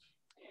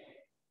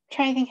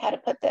think how to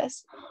put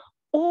this.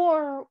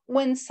 Or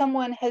when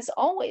someone has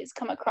always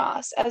come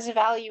across as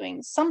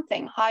valuing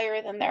something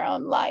higher than their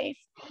own life,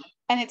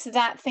 and it's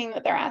that thing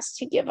that they're asked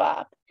to give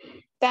up.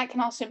 That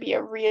can also be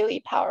a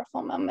really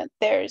powerful moment.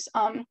 There's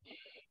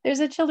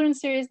a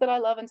children's series that I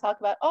love and talk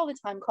about all the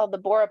time called The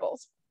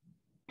Borables.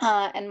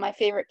 And my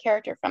favorite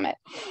character from it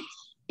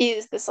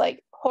is this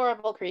like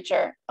horrible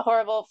creature, a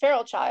horrible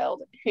feral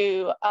child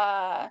who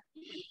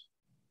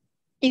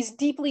is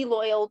deeply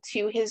loyal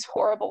to his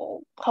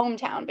horrible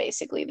hometown,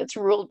 basically, that's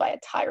ruled by a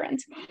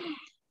tyrant.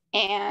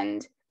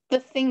 And the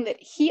thing that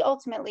he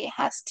ultimately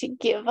has to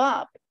give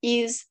up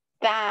is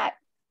that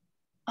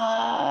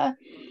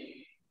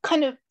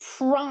kind of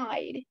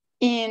pride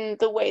in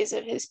the ways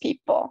of his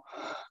people.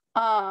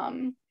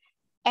 And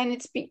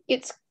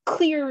it's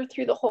clear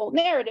through the whole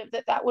narrative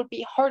that that would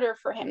be harder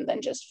for him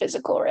than just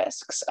physical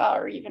risks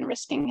or even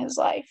risking his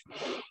life.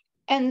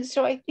 And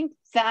so I think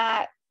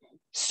that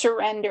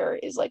surrender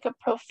is like a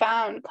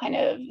profound kind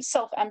of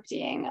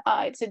self-emptying.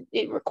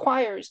 It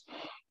requires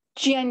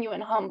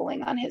genuine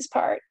humbling on his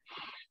part.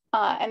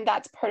 And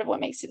that's part of what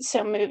makes it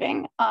so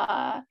moving.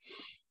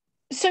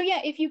 So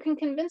yeah, if you can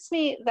convince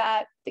me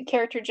that the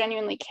character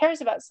genuinely cares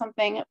about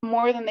something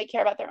more than they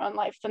care about their own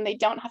life, then they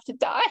don't have to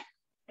die.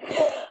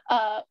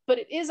 But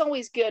it is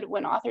always good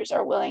when authors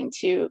are willing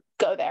to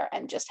go there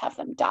and just have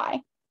them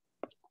die.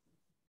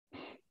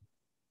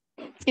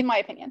 In my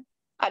opinion.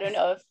 I don't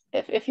know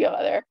if you have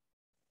other.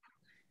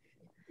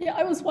 Yeah,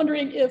 I was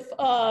wondering if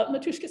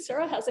Matushka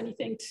Sarah has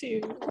anything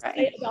to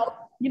say about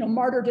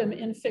martyrdom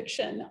in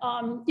fiction.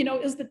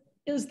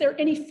 Is there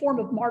any form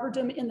of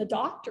martyrdom in The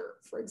Doctor,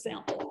 for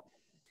example?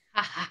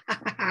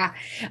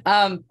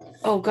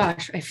 Oh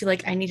gosh, I feel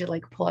like I need to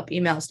like pull up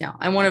emails now.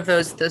 I'm one of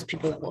those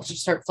people that will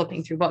just start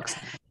flipping through books.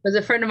 Because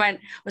a friend of mine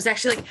was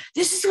actually like,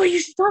 "This is what you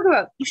should talk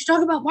about. You should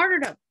talk about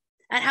martyrdom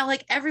and how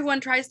like everyone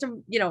tries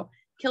to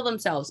kill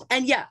themselves."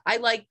 And yeah, I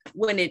like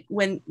when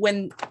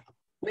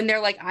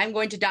they're like, "I'm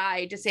going to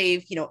die to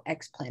save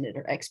X planet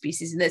or X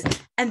species in this,"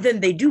 and then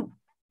they do.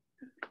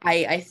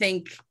 I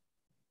think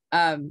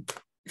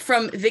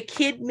from the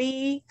kid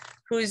me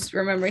who's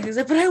remembering things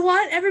like, but I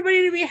want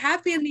everybody to be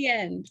happy in the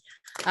end.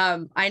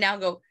 I now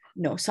go,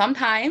 no,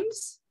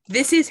 sometimes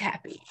this is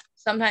happy.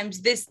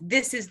 Sometimes this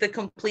is the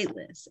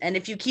completeness. And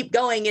if you keep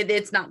going,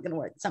 it's not going to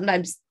work.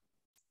 Sometimes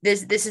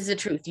this is the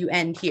truth. You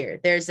end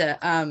here. There's a,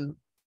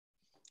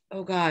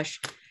 oh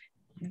gosh,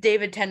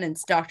 David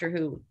Tennant's Doctor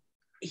Who,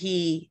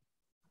 he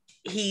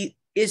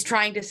is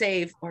trying to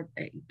save, or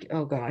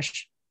oh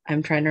gosh,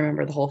 I'm trying to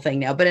remember the whole thing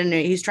now, but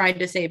anyway, he's trying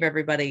to save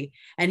everybody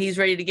and he's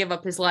ready to give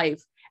up his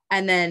life.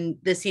 And then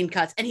the scene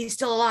cuts and he's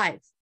still alive,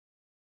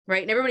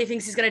 right? And everybody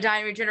thinks he's going to die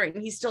and regenerate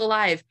and he's still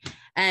alive.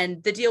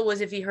 And the deal was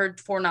if he heard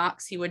 4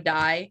 knocks, he would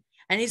die.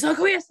 And he's like,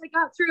 oh yes, I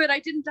got through it. I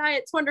didn't die.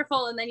 It's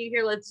wonderful. And then you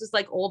hear it's just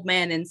like old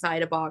man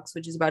inside a box,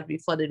 which is about to be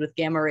flooded with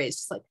gamma rays.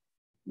 Just like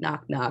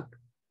knock, knock,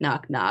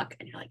 knock, knock.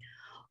 And you're like,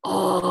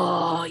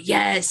 oh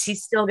yes,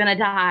 he's still going to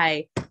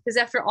die. Because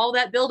after all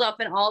that buildup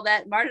and all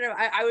that martyrdom,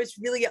 I was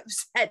really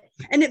upset.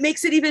 And it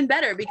makes it even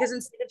better because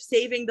instead of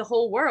saving the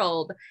whole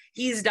world,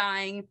 he's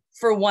dying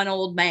for one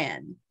old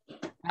man.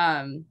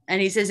 And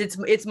he says,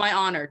 it's my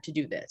honor to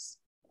do this.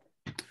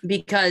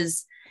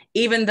 Because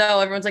even though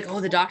everyone's like, oh,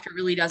 the Doctor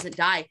really doesn't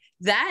die,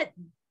 that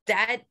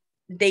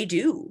they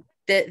do.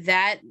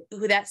 That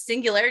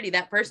singularity,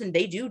 that person,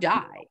 they do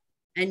die.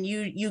 And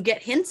you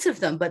get hints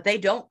of them, but they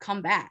don't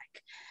come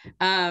back.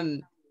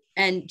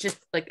 And just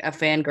like a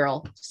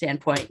fangirl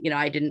standpoint,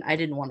 I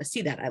didn't want to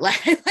see that. I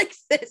like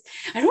this.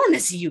 I don't want to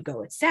see you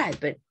go. It's sad,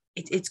 but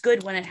it's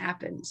good when it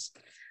happens.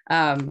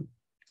 Again,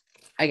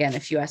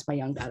 if you ask my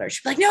young daughter,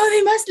 she'd be like, no,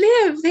 they must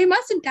live. They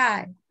mustn't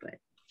die. But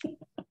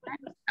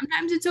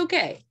sometimes it's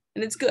okay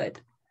and it's good.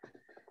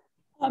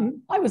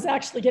 I was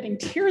actually getting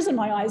tears in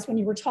my eyes when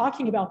you were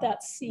talking about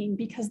that scene,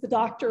 because the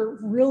doctor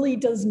really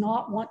does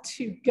not want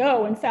to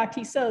go. In fact,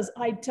 he says,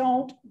 "I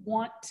don't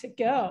want to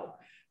go."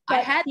 But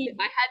I had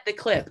the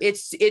clip.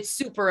 It's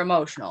super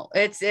emotional.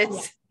 It's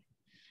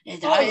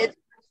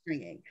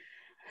stringing,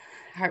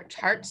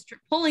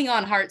 pulling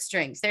on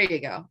heartstrings. There you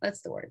go.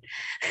 That's the word.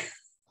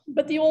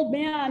 But the old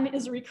man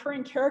is a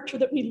recurring character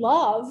that we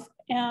love,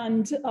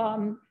 and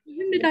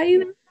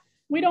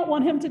we don't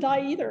want him to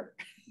die either.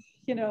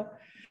 You know,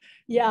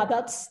 yeah,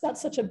 that's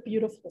such a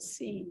beautiful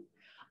scene.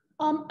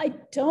 I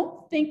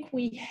don't think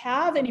we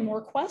have any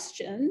more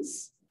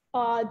questions.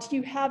 Do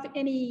you have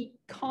any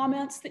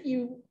comments that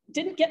you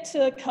didn't get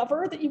to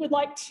cover that you would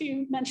like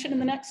to mention in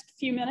the next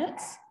few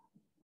minutes?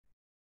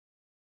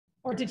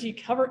 Or did you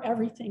cover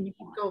everything you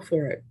want? Go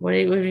for it. What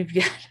have you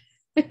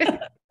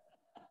got?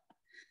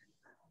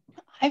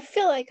 I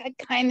feel like I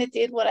kind of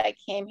did what I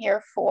came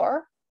here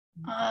for.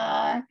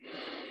 I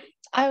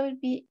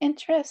would be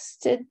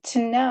interested to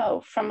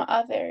know from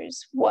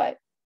others what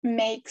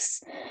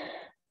makes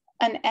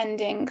an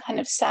ending kind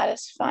of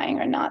satisfying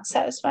or not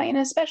satisfying, and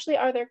especially,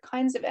 are there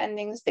kinds of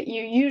endings that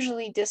you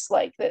usually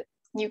dislike that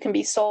you can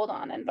be sold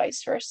on, and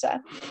vice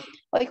versa?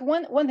 Like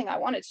one thing I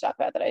wanted to talk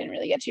about that I didn't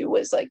really get to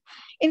was, like,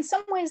 in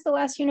some ways the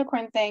Last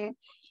Unicorn thing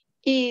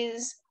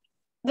is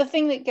the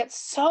thing that gets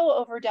so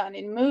overdone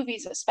in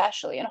movies,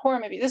 especially in horror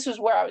movies. This was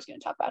where I was going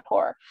to talk about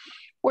horror,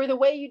 where the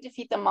way you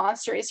defeat the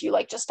monster is you,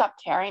 like, just stop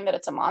caring that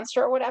it's a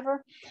monster or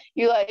whatever.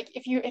 You, like,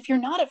 if you're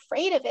not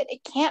afraid of it,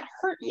 it can't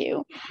hurt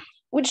you,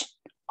 which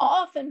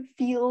often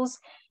feels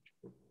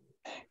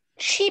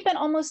cheap and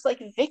almost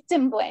like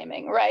victim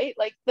blaming, right?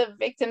 Like the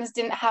victims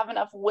didn't have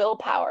enough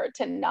willpower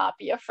to not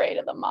be afraid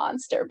of the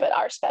monster, but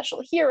our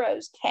special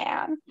heroes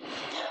can.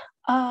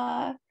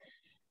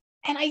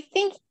 And I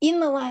think in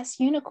The Last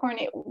Unicorn,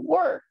 it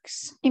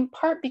works in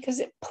part because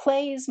it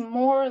plays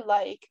more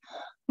like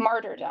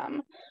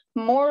martyrdom,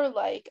 more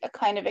like a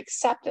kind of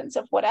acceptance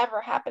of whatever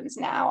happens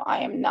now, I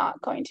am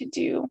not going to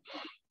do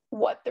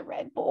what the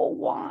Red Bull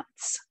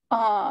wants.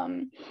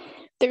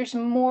 There's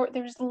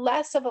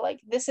less of a,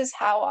 like, this is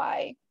how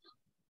I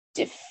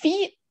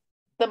defeat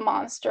the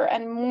monster,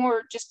 and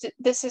more just,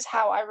 this is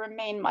how I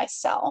remain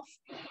myself.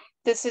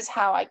 This is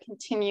how I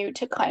continue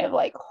to kind of,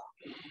 like,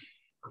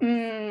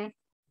 to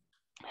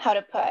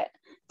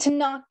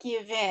not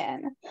give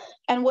in,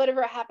 and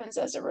whatever happens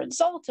as a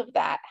result of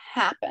that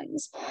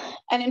happens.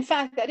 And in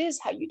fact, that is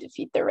how you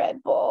defeat the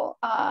Red Bull.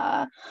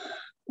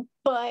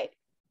 But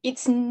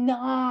it's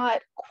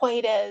not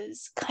quite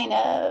as kind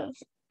of,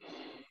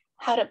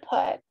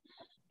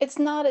 it's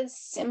not as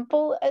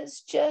simple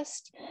as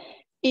just,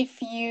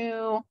 if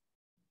you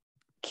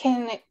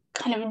can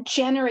kind of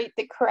generate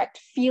the correct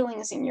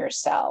feelings in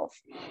yourself,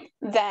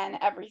 then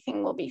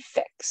everything will be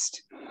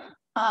fixed.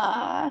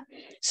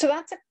 So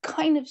that's a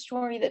kind of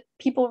story that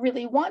people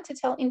really want to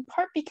tell, in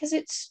part because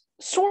it's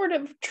sort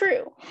of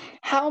true.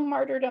 How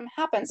martyrdom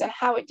happens and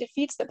how it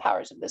defeats the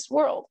powers of this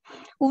world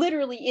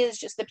literally is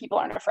just that people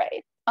aren't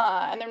afraid,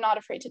 and they're not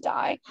afraid to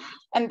die.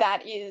 And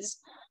that is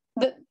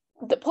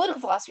the political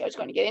philosophy I was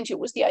going to get into,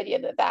 was the idea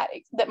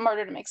that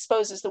martyrdom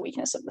exposes the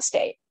weakness of the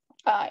state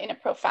in a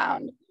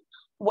profound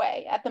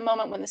way. At the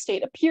moment when the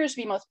state appears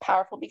to be most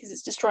powerful because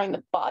it's destroying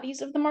the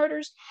bodies of the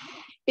martyrs,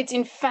 it's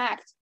in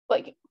fact,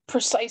 like,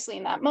 precisely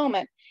in that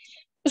moment,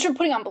 was sort of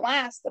putting on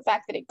blast the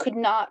fact that it could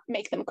not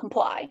make them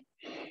comply,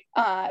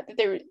 that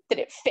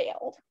it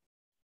failed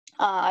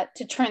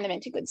to turn them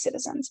into good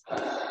citizens.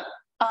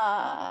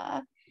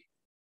 And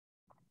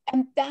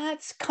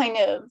that's kind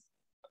of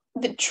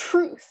the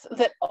truth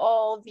that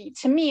all the,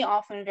 to me,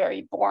 often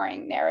very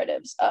boring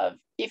narratives of,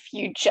 if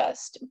you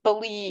just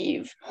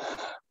believe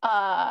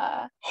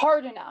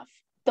hard enough,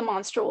 the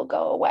monster will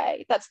go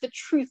away. That's the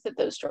truth that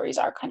those stories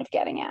are kind of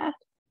getting at,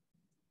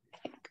 I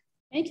think.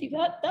 Thank you.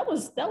 That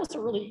was a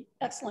really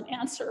excellent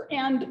answer.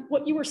 And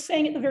what you were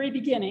saying at the very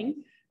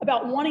beginning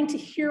about wanting to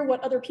hear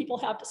what other people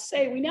have to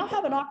say, we now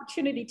have an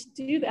opportunity to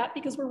do that,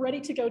 because we're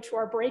ready to go to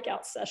our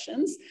breakout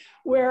sessions,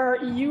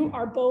 where you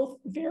are both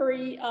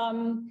very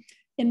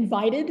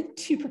invited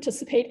to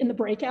participate in the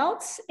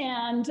breakouts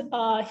and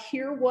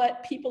hear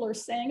what people are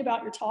saying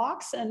about your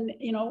talks, and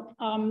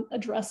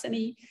address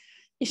any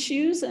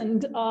issues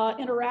and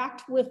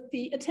interact with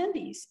the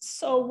attendees.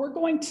 So we're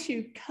going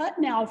to cut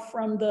now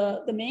from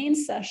the main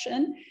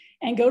session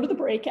and go to the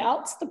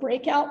breakouts. The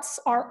breakouts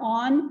are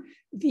on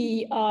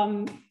the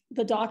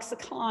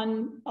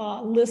Doxacon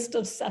list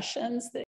of sessions that